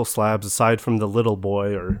 vertical slabs, aside from the little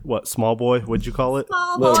boy, or what, small boy, what'd you call it?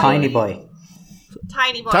 Small boy. Tiny boy.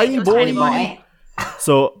 Tiny boy. Tiny It was boy. Tiny boy.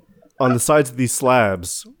 So on the sides of these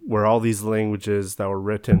slabs were all these languages that were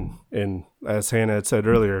written in, as Hannah had said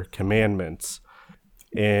earlier, commandments.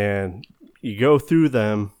 And you go through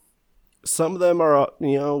them. Some of them are,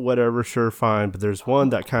 whatever, sure, fine. But there's one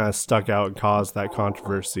that kind of stuck out and caused that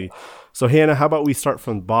controversy. So, Hannah, how about we start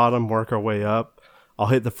from the bottom, work our way up? I'll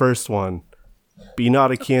hit the first one. Be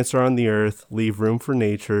not a cancer on the earth. Leave room for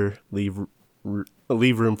nature. Leave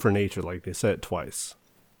room for nature, like they said it twice.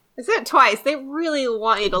 They said it twice. They really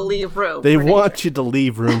want you to leave room. They for want nature. you to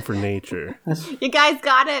leave room for nature. You guys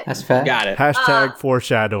got it? That's fair. Got it. Hashtag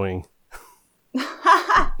foreshadowing.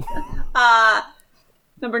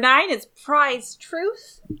 Number 9 is prize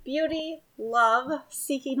truth, beauty, love,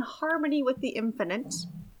 seeking harmony with the infinite.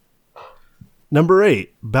 Number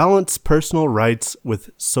 8, balance personal rights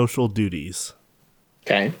with social duties.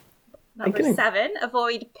 Okay. Number 7,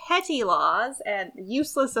 avoid petty laws and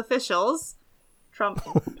useless officials. Trump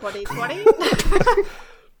 2020.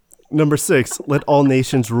 Number 6, let all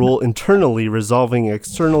nations rule internally, resolving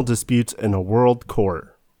external disputes in a world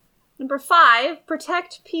court. Number 5,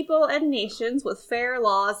 protect people and nations with fair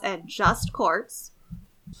laws and just courts.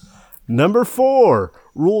 Number 4,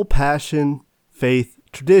 rule passion, faith,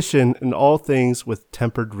 tradition, and all things with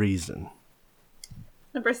tempered reason.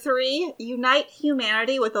 Number 3, unite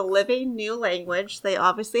humanity with a living new language. They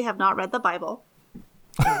obviously have not read the Bible.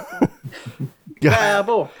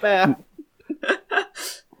 Babble.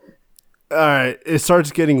 All right, it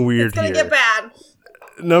starts getting weird It's gonna here. get bad.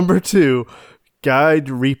 Number 2, guide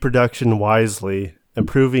reproduction wisely,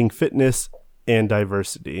 improving fitness and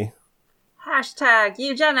diversity. Hashtag Wow,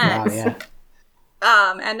 eugenics. yeah.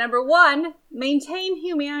 And number 1, maintain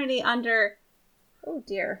humanity under,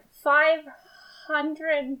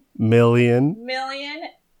 500 Million. million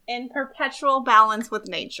in perpetual balance with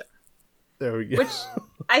nature. There we go. Which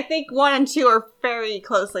I think 1 and 2 are very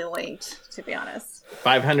closely linked, to be honest.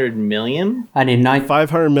 500 million? And in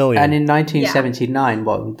 500 million. and in 1979,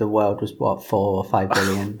 what the world was 4 or 5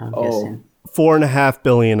 billion. I'm guessing. 4.5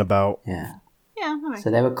 billion about. Yeah. Yeah, that makes So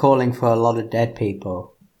they were calling for a lot of dead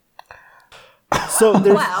people. So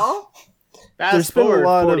there's Well, Fast There's been a forward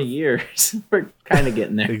lot 40 of- years. We're kind of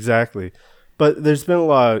getting there. exactly, but there's been a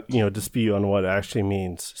lot of, dispute on what it actually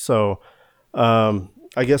means. So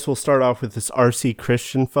I guess we'll start off with this RC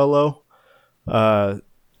Christian fellow.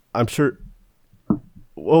 I'm sure.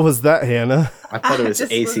 What was that, Hannah? I thought it was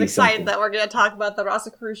just AC was excited something. that we're going to talk about the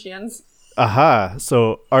Rosicrucians. Aha.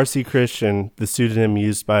 So RC Christian, the pseudonym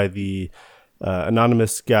used by the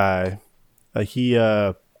anonymous guy,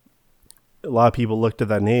 a lot of people looked at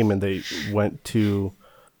that name and they went to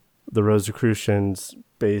the Rosicrucians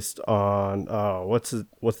based on what's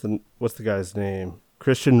the guy's name?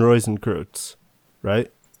 Christian Rosenkreutz,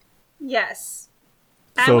 right? Yes.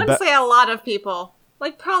 So I wouldn't say a lot of people.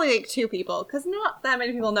 Like, probably like 2 people, because not that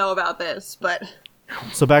many people know about this, but...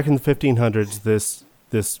 So back in the 1500s,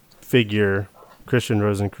 this figure, Christian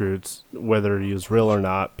Rosenkreutz, whether he was real or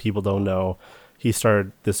not, people don't know. He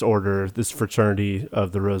started this order, this fraternity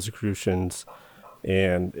of the Rosicrucians,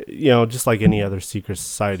 and just like any other secret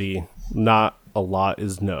society, not a lot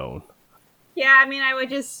is known. Yeah, I mean,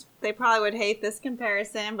 they probably would hate this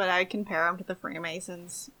comparison, but I would compare them to the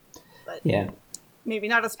Freemasons. But Yeah. maybe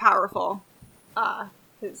not as powerful,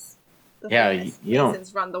 because the Yeah,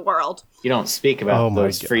 Freemasons run the world. You don't speak about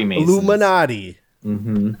those Freemasons. Illuminati.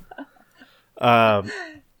 Mm-hmm. So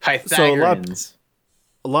Pythagoreans.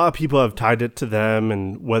 a lot of people have tied it to them,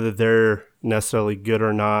 and whether they're necessarily good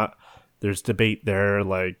or not, there's debate there.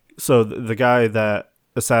 Like, so the guy that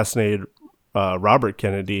assassinated Robert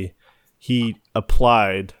Kennedy, he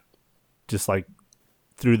applied just like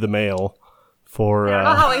through the mail for. I don't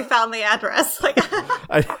know how he found the address. Like,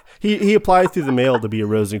 he applied through the mail to be a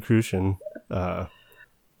Rosicrucian.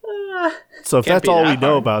 So if Can't that's be all that we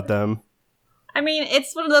know hard. about them, I mean,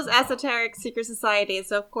 it's one of those esoteric secret societies,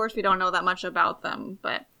 so of course we don't know that much about them,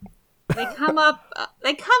 but they come up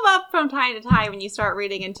from time to time when you start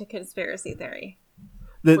reading into conspiracy theory.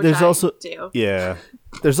 Which there's I also do. yeah,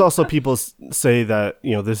 there's also people say that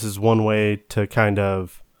this is one way to kind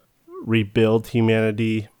of rebuild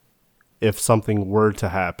humanity if something were to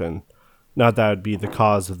happen. Not that would be the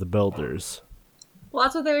cause of the builders. Well,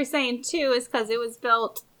 that's what they were saying too, is because it was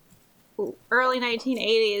built early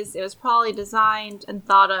 1980s. It was probably designed and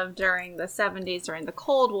thought of during the 70s, during the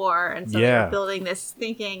Cold War, and so they Yeah. were building this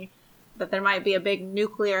thinking that there might be a big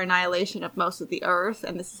nuclear annihilation of most of the Earth,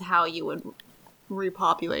 and this is how you would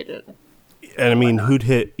repopulate it. And I mean, who'd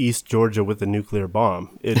hit East Georgia with a nuclear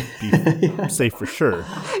bomb? It'd be safe for sure.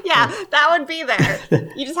 Yeah, that would be there.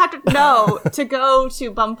 You just have to know to go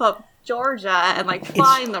to bump up Georgia and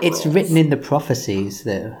find the It's rules. written in the prophecies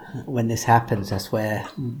that when this happens, that's where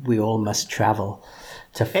we all must travel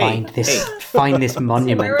to find this Where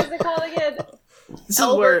monument. was it called again?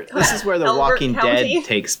 This is where the Elbert Walking County. Dead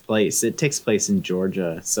takes place. It takes place in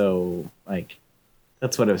Georgia, so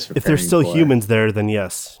that's what I was. If there's still humans there, then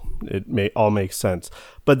yes, it may all make sense.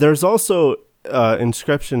 But there's also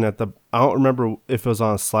inscription at the, I don't remember if it was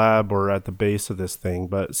on a slab or at the base of this thing,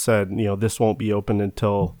 but it said, this won't be open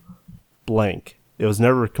until blank. It was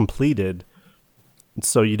never completed,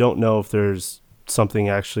 so you don't know if there's something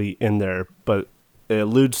actually in there, but it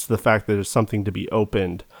alludes to the fact that there's something to be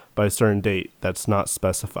opened by a certain date that's not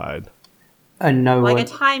specified. And no like one, a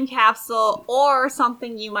time capsule or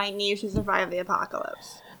something you might need to survive the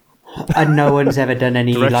apocalypse. and no one's ever done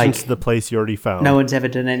any Directions like. to the place you already found. No one's ever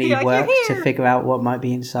done any You're like, work "You're to here." figure out what might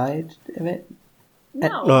be inside of it.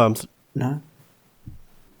 No. No.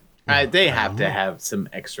 They have to have some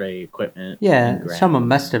X-ray equipment. Yeah, and someone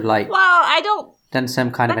must have like Well, I don't. done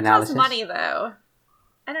some kind of That analysis. costs money, though.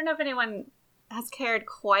 I don't know if anyone has cared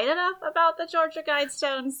quite enough about the Georgia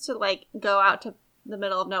Guidestones to like go out to the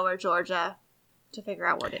middle of nowhere, Georgia, to figure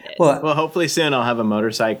out what it is. Well, Well, hopefully soon I'll have a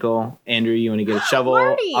motorcycle. Andrew, you want to get a shovel?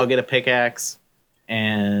 Marty! I'll get a pickaxe,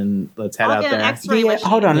 and let's head I'll out get an there. X-ray machine.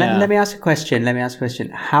 hold on. Yeah. Let me ask a question.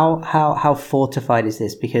 How fortified is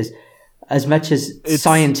this? Because as much as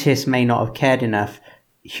scientists may not have cared enough,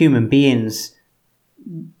 human beings,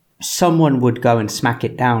 someone would go and smack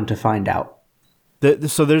it down to find out.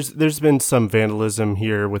 So there's been some vandalism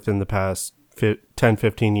here within the past 10,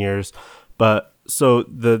 15 years. But so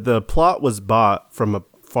the plot was bought from a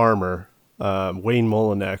farmer, Wayne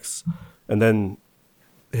Molinex, and then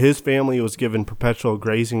his family was given perpetual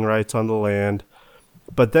grazing rights on the land.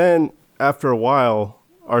 But then after a while,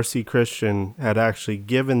 R.C. Christian had actually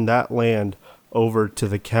given that land over to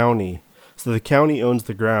the county. So the county owns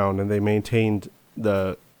the ground, and they maintained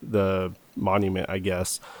the monument, I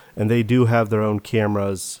guess. And they do have their own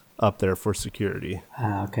cameras up there for security.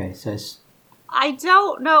 Okay, so it's, I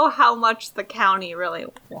don't know how much the county really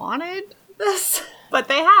wanted this, but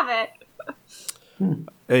they have it.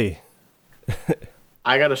 Hey,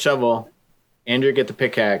 I got a shovel. Andrew, get the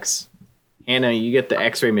pickaxe. Hannah, you get the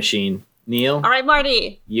X-ray machine. Neil, All right,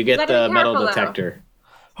 Marty. you get gotta the be metal careful, though. detector.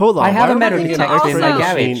 hold on. I have Why a are metal we getting detector an in X-ray my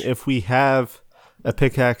machine garage. if we have a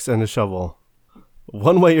pickaxe and a shovel?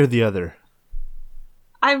 One way or the other.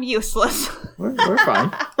 I'm useless. We're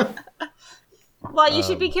fine. Well, you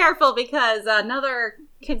should be careful because another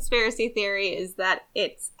conspiracy theory is that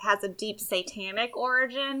it has a deep satanic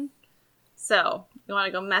origin. So you want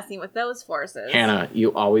to go messing with those forces. Hannah,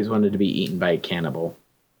 you always wanted to be eaten by a cannibal.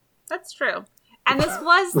 That's true. And this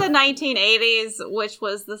was the 1980s, which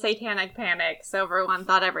was the satanic panic. So everyone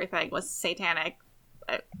thought everything was satanic.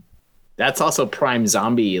 That's also prime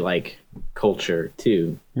zombie like culture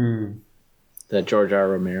too. The George R.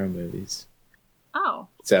 Romero movies. Oh.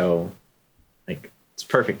 So, like, it's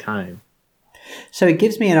perfect time. so it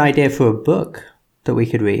gives me an idea for a book that we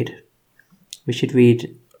could read. We should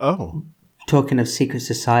read, Oh, talking of secret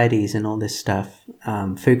societies and all this stuff.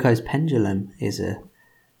 Foucault's Pendulum is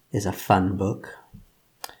a fun book.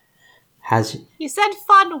 You said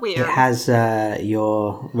fun It weird. has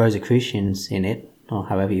your Rosicrucians in it, or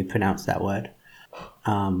however you pronounce that word,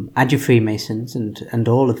 and your Freemasons and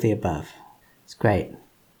all of the above. It's great.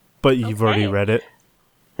 but you've already Okay. read it.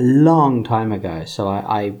 A long time ago, so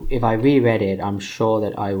I if I reread it, I'm sure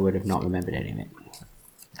that I would have not remembered any of it.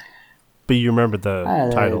 But you remember the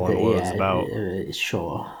title and what it was yeah, about.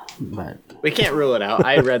 Sure, but We can't rule it out.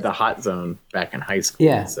 I read The Hot Zone back in high school.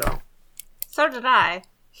 Yeah. So So did I.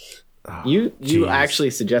 you Jeez. actually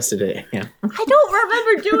suggested it. Hannah. I don't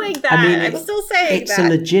remember doing that. I mean, I'm still saying it's that. a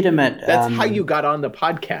legitimate. That's how you got on the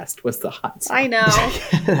podcast. Was The Hot Zone? I know.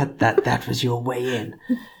 that was your way in.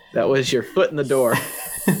 That was your foot in the door.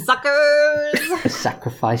 Suckers! The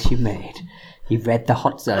sacrifice you made. You read the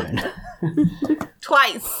Hot Zone.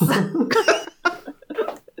 Twice.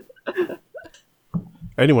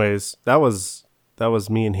 Anyways, that was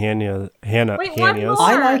me and Hannah. Wait, one Hannah's. more.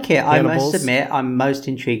 I like it. I must Cannibals. admit, I'm most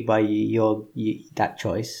intrigued by that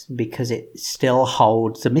choice because it still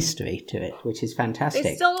holds a mystery to it, which is fantastic.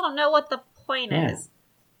 They still don't know what the point Yeah. is.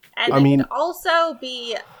 And I it mean- could also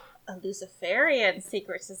be a Luciferian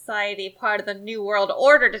secret society, part of the New World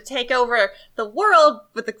Order to take over the world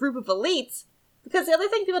with a group of elites. Because the other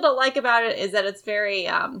thing people don't like about it is that it's very,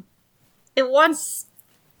 it wants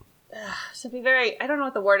to be very, I don't know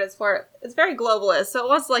what the word is for it. It's very globalist. So it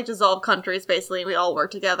wants to like dissolve countries basically, and we all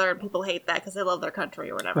work together, and people hate that because they love their country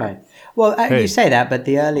or whatever. Right. Well, Hey, you say that, but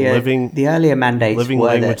the earlier mandates Living were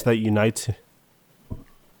language that. that unites.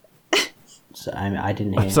 So, I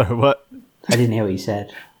didn't hear. Sorry, what? I didn't hear what you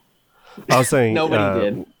said. I was saying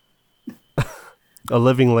Nobody did. a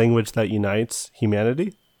living language that unites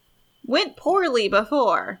humanity. Went poorly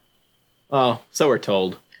before. Oh, so we're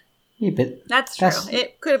told. Yeah, but That's true. That's-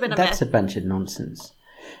 It could have been a that's myth. a bunch of nonsense.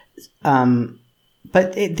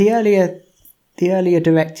 But the earlier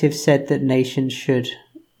directive said that nations should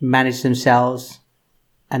manage themselves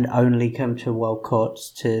and only come to world courts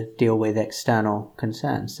to deal with external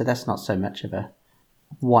concerns. So that's not so much of a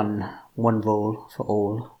one rule for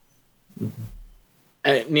all.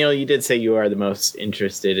 Neil, you did say you are the most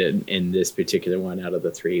interested in this particular one out of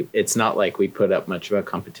the three. It's not like we put up much of a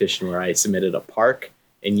competition where I submitted a park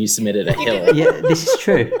and you submitted a hill. Yeah, this is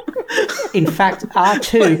true. In fact, our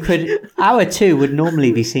two would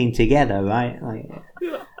normally be seen together, right? Like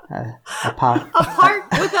apart. A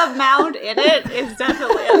park with a mound in it is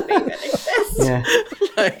definitely a thing that exists. Yeah,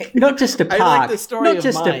 Like, not just a I park. like the story not of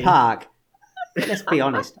just mine. a park. Let's be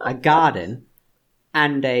honest. A garden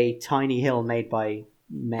and a tiny hill made by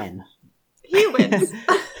men. Humans.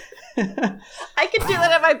 I could do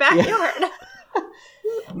that in my backyard.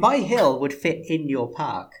 My hill would fit in your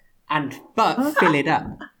park, but fill it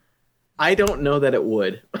up. I don't know that it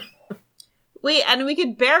would. We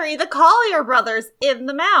could bury the Collier brothers in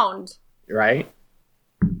the mound. Right?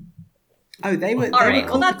 Oh, they were right, well,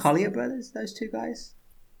 called the that's- Collier brothers. Those two guys.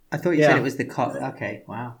 I thought you Yeah. said it was the Okay,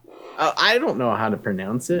 wow. I don't know how to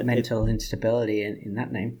pronounce it. Mental instability in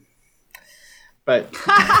that name. But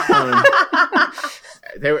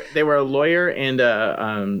they were a lawyer and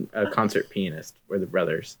a concert pianist. Were the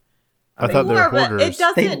brothers? I thought they were But hoarders. it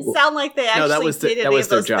doesn't sound like they actually No, that was did any that was of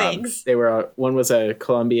their those job. things. They were one was a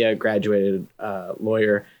Columbia graduated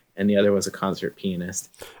lawyer, and the other was a concert pianist.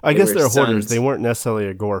 I They guess were they're hoarders. sons. They weren't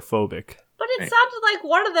necessarily agoraphobic. But it Right. sounded like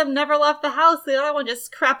one of them never left the house. The other one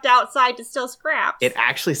just crept outside to steal scraps. It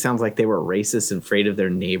actually sounds like they were racist and afraid of their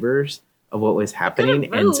neighbors of what was happening,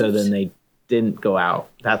 Kinda and so rude. then they didn't go out.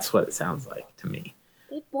 That's what it sounds like to me.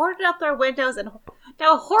 They boarded up their windows, and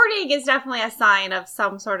now hoarding is definitely a sign of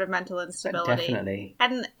some sort of mental instability. Definitely.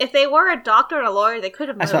 And if they were a doctor or a lawyer, they could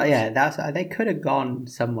have moved. That's what. Yeah, they could have gone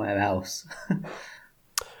somewhere else.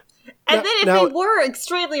 And Now- then if now- they were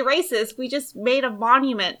extremely racist, we just made a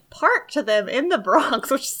monument park to them in the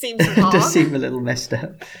Bronx, which seems It wrong. does seem a little messed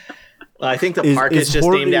up. Well, I think the Is- park is is just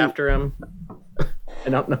hoarding- named after him. I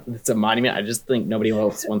don't know if it's a monument. I just think nobody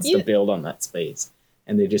else wants to build on that space,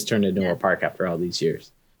 and they just turned it into a park after all these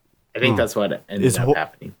years. I think that's what ended Is up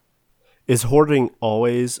happening. Is hoarding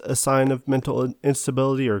always a sign of mental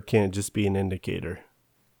instability, or can it just be an indicator?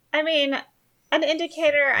 I mean, an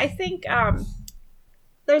indicator, I think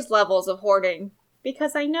there's levels of hoarding,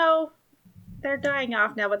 because I know they're dying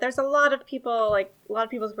off now, but there's a lot of people, like a lot of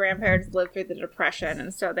people's grandparents lived through the Depression,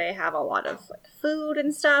 and so they have a lot of like food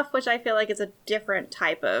and stuff, which I feel like is a different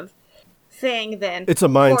type of thing than It's a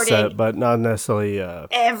mindset, hoarding but not necessarily.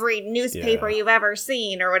 every newspaper Yeah. you've ever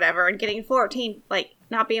seen or whatever, and getting 14, like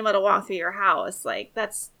not being able to walk through your house, like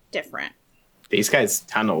that's different. These guys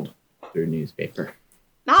tunneled through newspaper.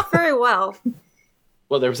 Not very well.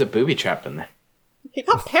 Well, there was a booby trap in there. He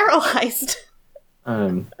got paralyzed.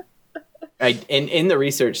 In the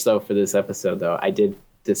research though for this episode though, I did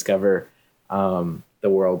discover the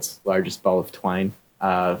world's largest ball of twine.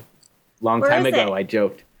 Long Where time is ago, it? I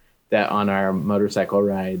joked that on our motorcycle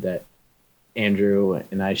ride that Andrew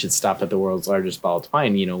and I should stop at the world's largest ball of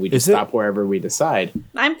twine. You know, we just Is it- stop wherever we decide.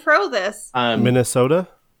 I'm pro this. Minnesota,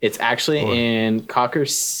 It's actually Or- in Cocker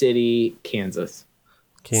City, Kansas.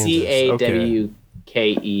 Kansas. Okay.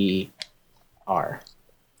 CAWKER.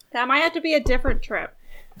 That might have to be a different trip.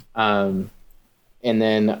 And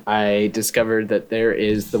then I discovered that there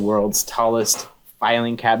is the world's tallest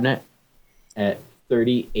filing cabinet at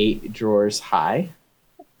 38 drawers high.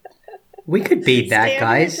 We could beat that, Stand in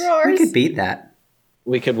guys. the drawers. We could beat that.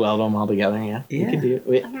 We could weld them all together, yeah. We Yeah. could do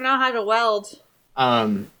it. I don't know how to weld.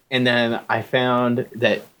 And then I found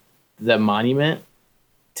that the monument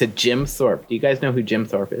to Jim Thorpe. Do you guys know who Jim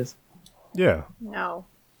Thorpe is? Yeah. No.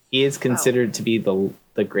 He is considered to be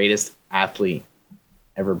the greatest athlete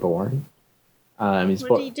ever born. He's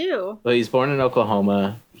What did he do? Well, he's born in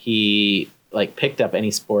Oklahoma. He picked up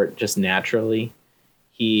any sport just naturally.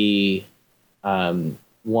 He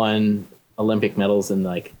won Olympic medals in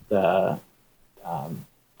the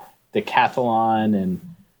decathlon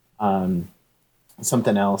and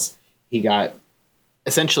something else. He got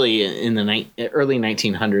essentially in the early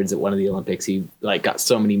 1900s at one of the Olympics. He got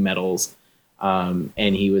so many medals,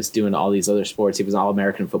 and he was doing all these other sports. He was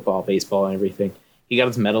All-American football, baseball, and everything. He got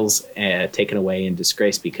his medals taken away in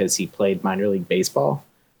disgrace because he played minor league baseball,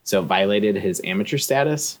 so violated his amateur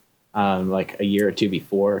status a year or two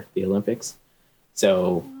before the Olympics.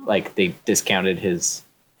 So they discounted his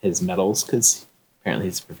medals because apparently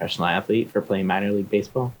he's a professional athlete for playing minor league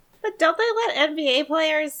baseball. But don't they let NBA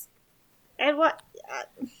players? And what?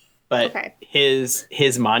 But Okay.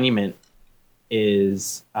 his monument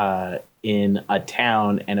is in a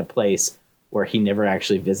town and a place where he never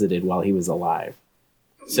actually visited while he was alive.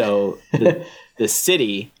 So the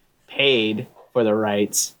city paid for the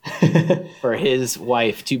rights for his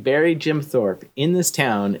wife to bury Jim Thorpe in this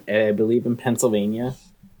town, I believe in Pennsylvania,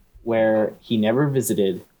 where he never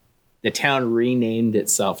visited. The town renamed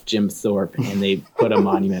itself Jim Thorpe, and they put a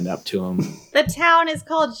monument up to him. The town is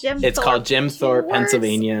called Jim. It's Thorpe. called Jim 2 Thorpe, words.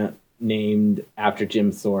 Pennsylvania, named after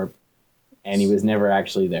Jim Thorpe, and he was never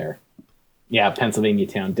actually there. Yeah, Pennsylvania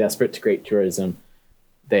town, desperate to create tourism.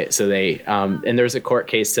 And there's a court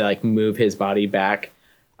case to like move his body back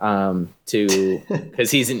to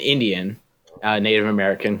because he's an Indian, Native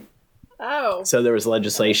American. Oh. So there was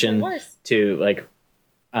legislation Worse. to like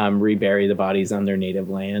rebury the bodies on their native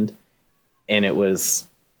land, and it was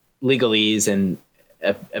legalese. And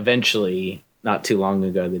eventually, not too long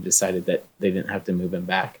ago, they decided that they didn't have to move him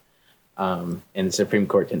back. And the Supreme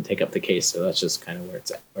Court didn't take up the case, so that's just kind of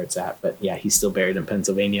where it's at. But yeah, he's still buried in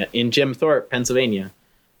Pennsylvania, in Jim Thorpe, Pennsylvania.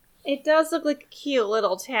 It does look like a cute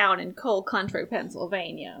little town in coal country,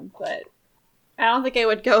 Pennsylvania, but I don't think I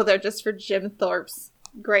would go there just for Jim Thorpe's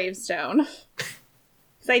gravestone.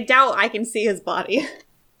 Because I doubt I can see his body.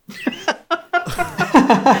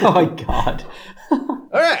 Oh my god. All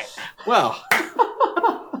right. Well,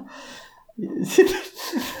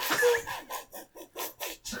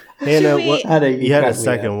 Hannah, we- what, I know, you had a crack me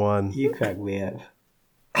second up. one. You crack me up.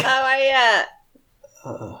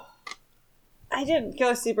 I didn't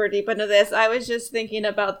go super deep into this. I was just thinking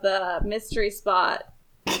about the mystery spot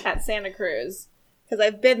at Santa Cruz. Because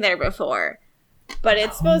I've been there before. But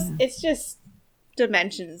it's just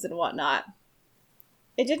dimensions and whatnot.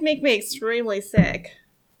 It did make me extremely sick.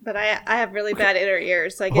 But I have really bad inner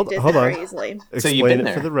ears, so I get dizzy hold on. very easily. So you've Explain been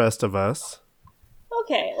it for there. the rest of us.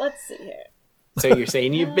 Okay, let's see here. so you're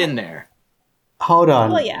saying you've been there? Hold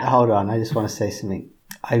on. Well, yeah. Hold on. I just want to say something.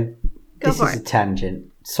 This for is a it.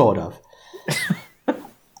 tangent, sort of.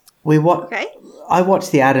 Okay. I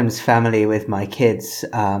watched The Addams Family with my kids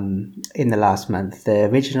in the last month, the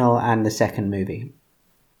original and the second movie,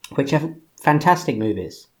 which are fantastic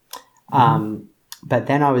movies. But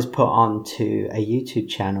then I was put on to a YouTube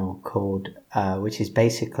channel called, which is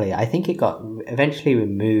basically, I think it got eventually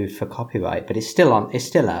removed for copyright, but it's still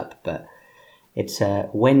up. But it's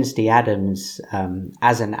Wednesday Addams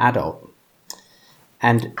as an adult,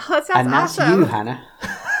 and Oh, that sounds that's awesome. you, Hannah.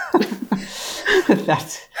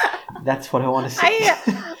 That's what I want to say.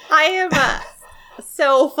 I am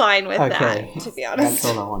so fine with Okay, that, to be that's honest.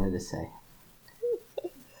 all I wanted to say.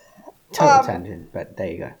 Total tangent, but there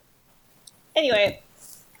you go. Anyway,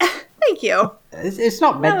 thank you. It's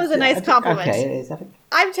not meant. was a nice compliment. Okay, is that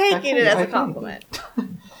I'm taking it as a Okay. compliment.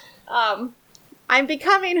 I'm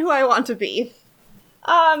becoming who I want to be.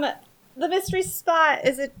 The mystery spot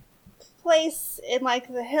is a place in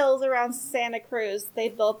like the hills around Santa Cruz. They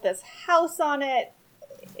built this house on it.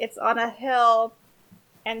 It's on a hill,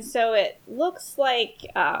 and so it looks like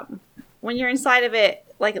when you're inside of it,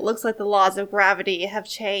 like it looks like the laws of gravity have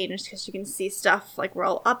changed because you can see stuff like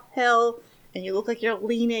roll uphill, and you look like you're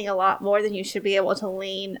leaning a lot more than you should be able to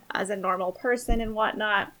lean as a normal person and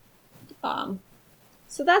whatnot.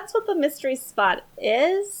 So that's what the mystery spot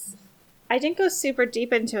is. I didn't go super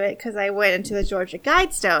deep into it because I went into the Georgia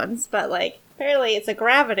Guidestones, but like apparently it's a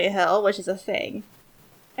gravity hill, which is a thing.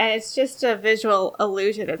 And it's just a visual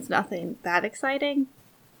illusion. It's nothing that exciting.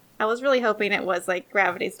 I was really hoping it was like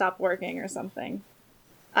gravity stopped working or something.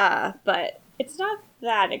 But it's not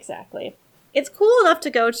that exactly. It's cool enough to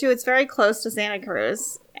go to. It's very close to Santa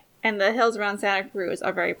Cruz, and the hills around Santa Cruz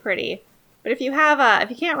are very pretty. But if you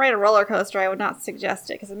can't ride a roller coaster, I would not suggest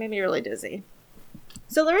it because it made me really dizzy.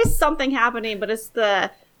 So there is something happening, but it's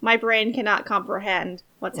my brain cannot comprehend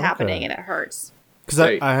what's happening, and it hurts. Because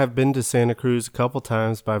So- I have been to Santa Cruz a couple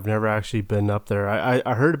times, but I've never actually been up there.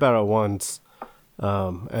 I heard about it once.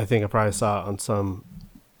 I think I probably saw it on some,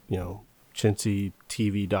 chintzy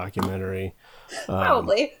TV documentary.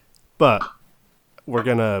 Probably. But we're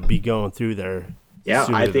gonna be going through there. Yeah,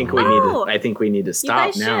 sooner I than think later. we need to stop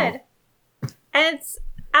you guys now. should. And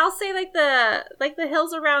I'll say like the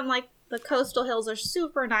hills around like the coastal hills are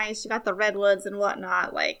super nice. You got the redwoods and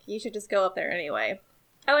whatnot. Like you should just go up there anyway.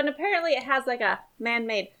 Oh, and apparently it has like a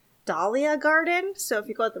man-made dahlia garden. So if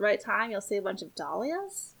you go at the right time, you'll see a bunch of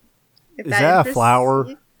dahlias. If Is that a interests flower?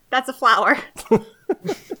 you- That's a flower.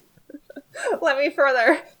 Let me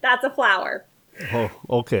further. That's a flower. Oh,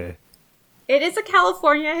 okay. It is a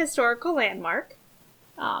California historical landmark.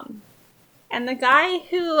 And the guy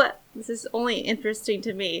who, this is only interesting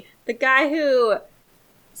to me, the guy who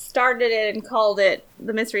started it and called it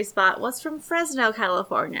the mystery spot was from Fresno,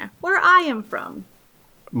 California, where I am from.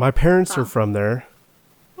 My parents are from there.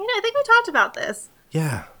 I think we talked about this.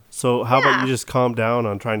 Yeah. So how about Yeah. you just calm down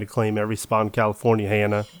on trying to claim every spot in California,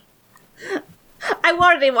 Hannah? I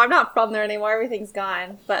want it anymore. I'm not from there anymore. Everything's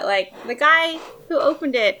gone. But, like, the guy who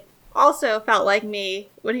opened it also felt like me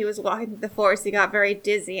when he was walking through the forest. He got very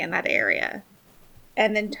dizzy in that area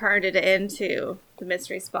and then turned it into the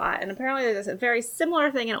mystery spot. And apparently there's a very similar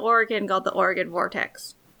thing in Oregon called the Oregon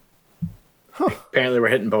Vortex. Apparently, we're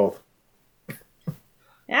hitting both.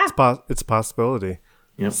 Yeah. It's a possibility.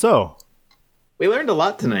 Yep. So, We learned a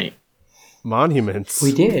lot tonight. monuments.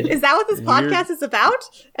 We did. Is that what this podcast is about?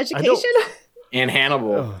 Education? And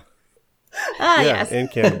Hannibal. Oh, Ah, yeah, yes. and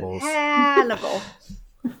cannibals. Hannibal.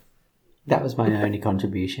 That was my only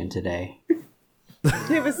contribution today.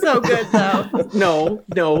 It was so good, though.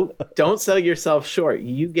 No, don't sell yourself short.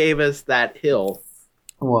 You gave us that hill.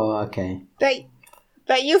 Well, okay.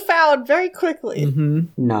 That you found very quickly. Mm-hmm.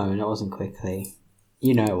 No, that wasn't quickly.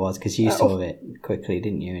 You know it was because you saw it quickly,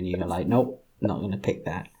 didn't you? And you were like, nope, not going to pick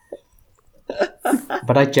that.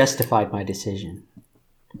 But I justified my decision.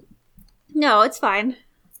 No, it's fine.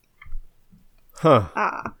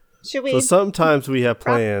 Huh. Should we? So sometimes we have it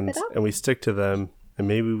plans up? and we stick to them, and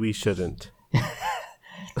maybe we shouldn't.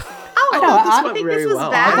 Oh, I I think very this was well.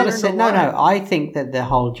 I bad. gotta say, no. I think that the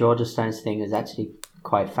whole Georgia Stones thing is actually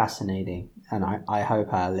quite fascinating, and I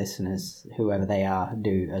hope our listeners, whoever they are,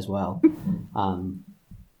 do as well,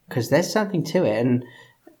 because there's something to it, and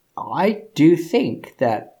I do think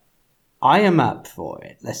that I am up for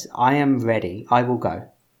it. I am ready. I will go.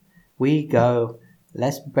 We go.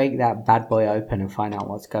 Let's break that bad boy open and find out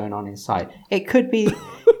what's going on inside. It could be.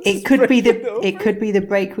 It could be the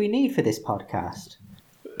break we need for this podcast.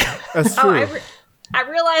 That's Oh, true. I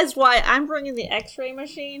realized why I'm bringing the X-ray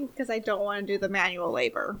machine because I don't want to do the manual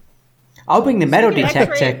labor. I'll bring the metal You can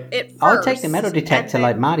X-ray detector. it I'll take the first, metal and detector then-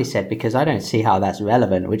 like Marty said because I don't see how that's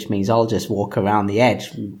relevant, which means I'll just walk around the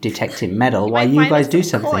edge detecting metal while might you find guys us do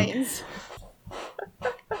some something. coins.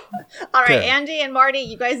 All right, Okay. Andy and Marty,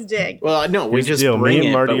 you guys dig. Well, no, we Here's the just deal. bring Me and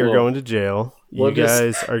it, Marty but are we'll- going to jail. we'll You just-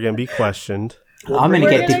 guys are going to be questioned. I'm going to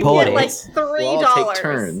We're get gonna deported. like We'll all $3. take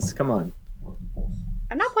turns. Come on.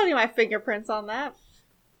 I'm not putting my fingerprints on that.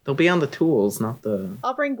 They'll be on the tools, not the.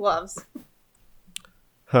 I'll bring gloves.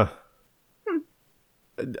 Huh.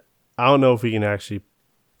 I don't know if we can actually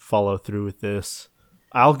follow through with this.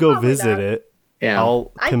 I'll go Probably visit not. it. Yeah.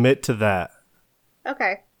 I'll commit to that.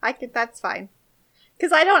 Okay, that's fine.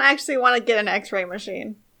 Because I don't actually want to get an X-ray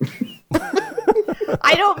machine.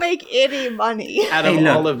 I don't make any money. Out of Hey,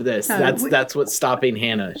 look. all of this, No, that's what's stopping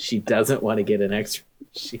Hannah. She doesn't want to get an extra.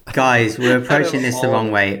 Guys, we're approaching this the all-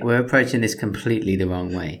 wrong way. We're approaching this completely the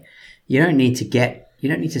wrong way. You don't need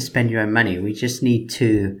to spend your own money. We just need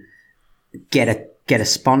to get a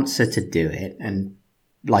sponsor to do it, and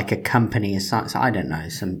like a company or something. I don't know,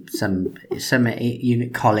 some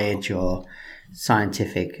unit college or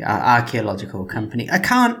scientific archaeological company. I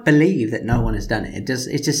can't believe that no one has done it.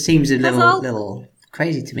 It just seems a little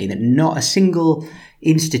crazy to me that not a single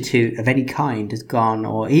institute of any kind has gone,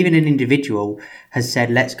 or even an individual has said,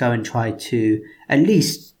 let's go and try to at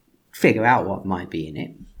least figure out what might be in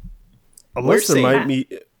it. Unless there saying might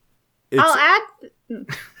that. be. I'll add.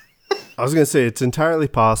 I was going to say, it's entirely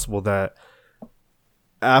possible that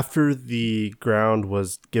after the ground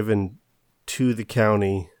was given to the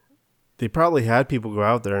county, they probably had people go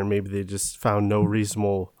out there and maybe they just found no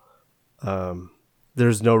reasonable,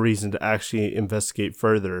 there's no reason to actually investigate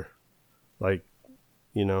further. Like,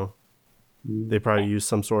 they probably used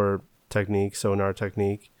some sort of technique, sonar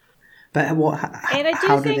technique. But what? And I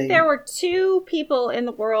do think there were 2 people in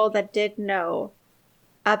the world that did know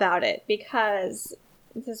about it, because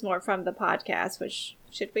this is more from the podcast, which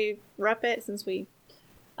should we rep it since we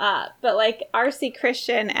but like R.C.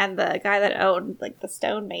 Christian and the guy that owned like the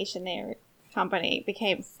stonemasonry company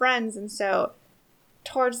became friends, and so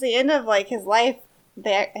towards the end of like his life,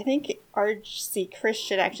 I think R.C.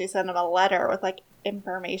 Christian actually sent him a letter with like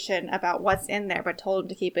information about what's in there, but told him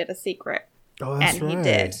to keep it a secret. Oh, that's And he right.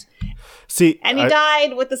 did. See, And he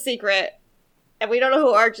died with the secret. And we don't know who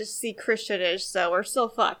R.C. Christian is, so we're still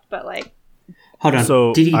fucked, but like... Hold on.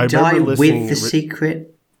 So, Did he I die remember with listening- the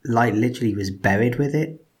secret? Like, literally was buried with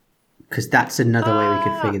it? Because that's another way we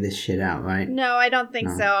could figure this shit out, right? No, I don't think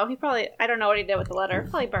No. so. He probably... I don't know what he did with the letter.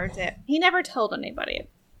 Probably burnt it. He never told anybody.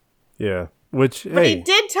 Yeah. Which, But he hey,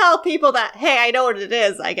 did tell people that, hey, I know what it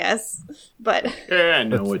is, I guess. But... Yeah, I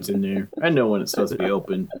know what's in there. I know when it's supposed to be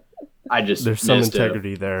open. I just there's some missed it.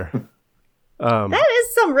 integrity there. That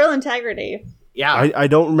is some real integrity. Yeah, I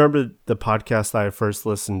don't remember the podcast that I first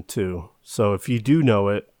listened to. So if you do know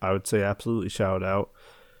it, I would say absolutely shout out.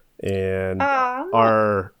 And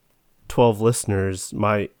our 12 listeners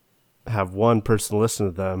might have one person listen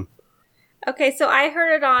to them. Okay, so I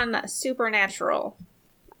heard it on Supernatural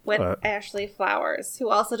with What? Ashley Flowers, who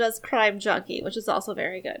also does Crime Junkie, which is also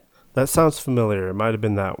very good. That sounds familiar. It might have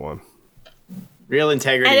been that one. real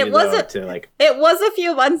integrity. And it though, wasn't- to like. It was a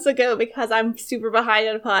few months ago because I'm super behind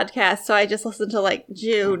on podcasts, so I just listened to like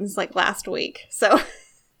June's like last week. So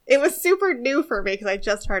it was super new for me because I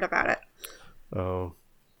just heard about it. Oh.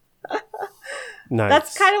 Nice.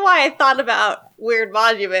 That's kind of why I thought about weird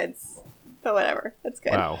monuments. But whatever. That's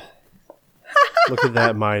good. Wow. Look at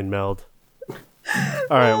that mind meld. All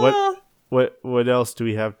right, what else do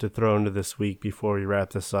we have to throw into this week before we wrap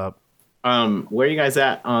this up? Where are you guys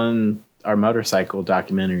at on our motorcycle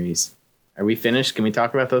documentaries? Are we finished? Can we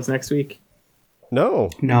talk about those next week? No.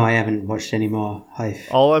 No, I haven't watched any more.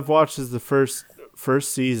 All I've watched is the first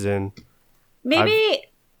season. Maybe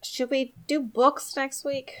should we do books next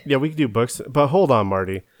week? Yeah, we can do books. But hold on,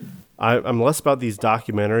 Marty. I'm less about these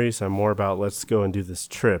documentaries. I'm more about let's go and do this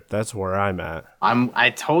trip. That's where I'm at. I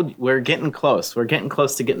told you, we're getting close. We're getting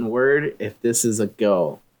close to getting word if this is a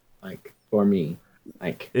go, like, for me.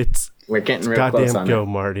 Like, we're getting real close on go, it.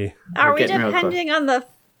 Marty. Are we getting real close. depending on the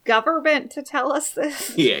government to tell us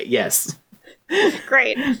this? Yeah, yes.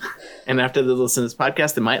 Great. And after they listen to this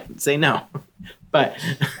podcast, they might say no. But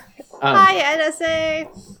Hi,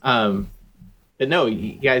 NSA. but no,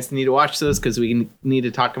 you guys need to watch those because we need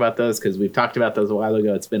to talk about those because we've talked about those a while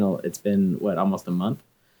ago. It's been what, almost a month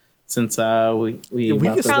since we can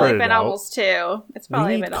It's start probably it been out. almost 2. It's We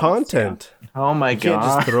probably need been almost 2. content. Oh my You can't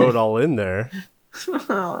just god! throw it all in there.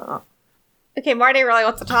 Okay, Marty really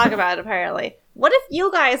wants to talk about it, apparently. What if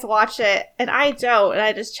you guys watch it and I don't, and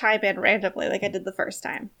I just chime in randomly like I did the first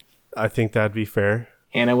time? I think that'd be fair.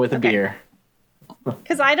 Hannah with a beer.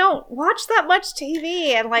 Because I don't watch that much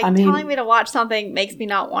TV, and telling me to watch something makes me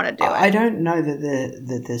not want to do it. I don't know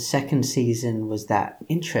that the second season was that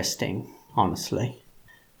interesting, honestly.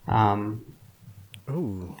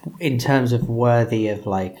 Ooh. In terms of worthy of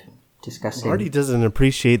discussing. Marty doesn't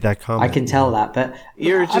appreciate that comment. I can tell that, but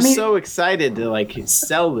You're just so excited to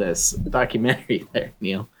sell this documentary there,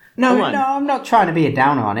 Neil. No, Come on. I'm not trying to be a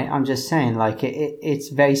downer on it. I'm just saying, it's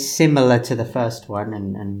very similar to the first one,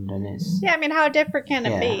 and it's Yeah, I mean, how different can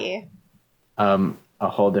it be? A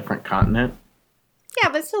whole different continent. Yeah,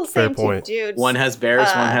 but it's still the Fair same point. two dudes. One has bears,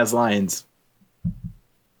 one has lions.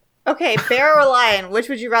 Okay, bear or lion? Which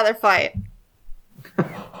would you rather fight?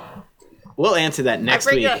 We'll answer that next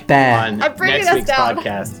bring week it- Bear. on I'm bringing next us week's down.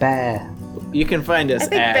 podcast. bear, You can find us I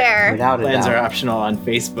think at bear. without a Plans Are doubt, Optional on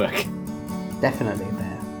Facebook. definitely a bear.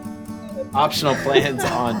 Optional Plans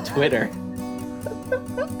on Twitter.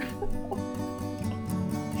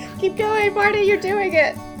 Keep going, Marty. You're doing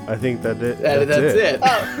it. I think that's it. That's it.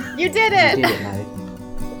 Oh, you did You it. did it, mate.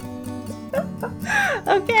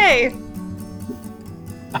 Okay.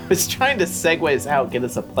 I was trying to segue us out, get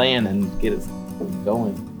us a plan, and get us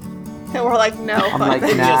going. And we're like, no. I'm fuck like,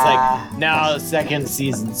 this. nah. Just like, no, the second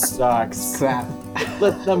season sucks. Crap.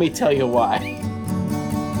 Let me tell you why.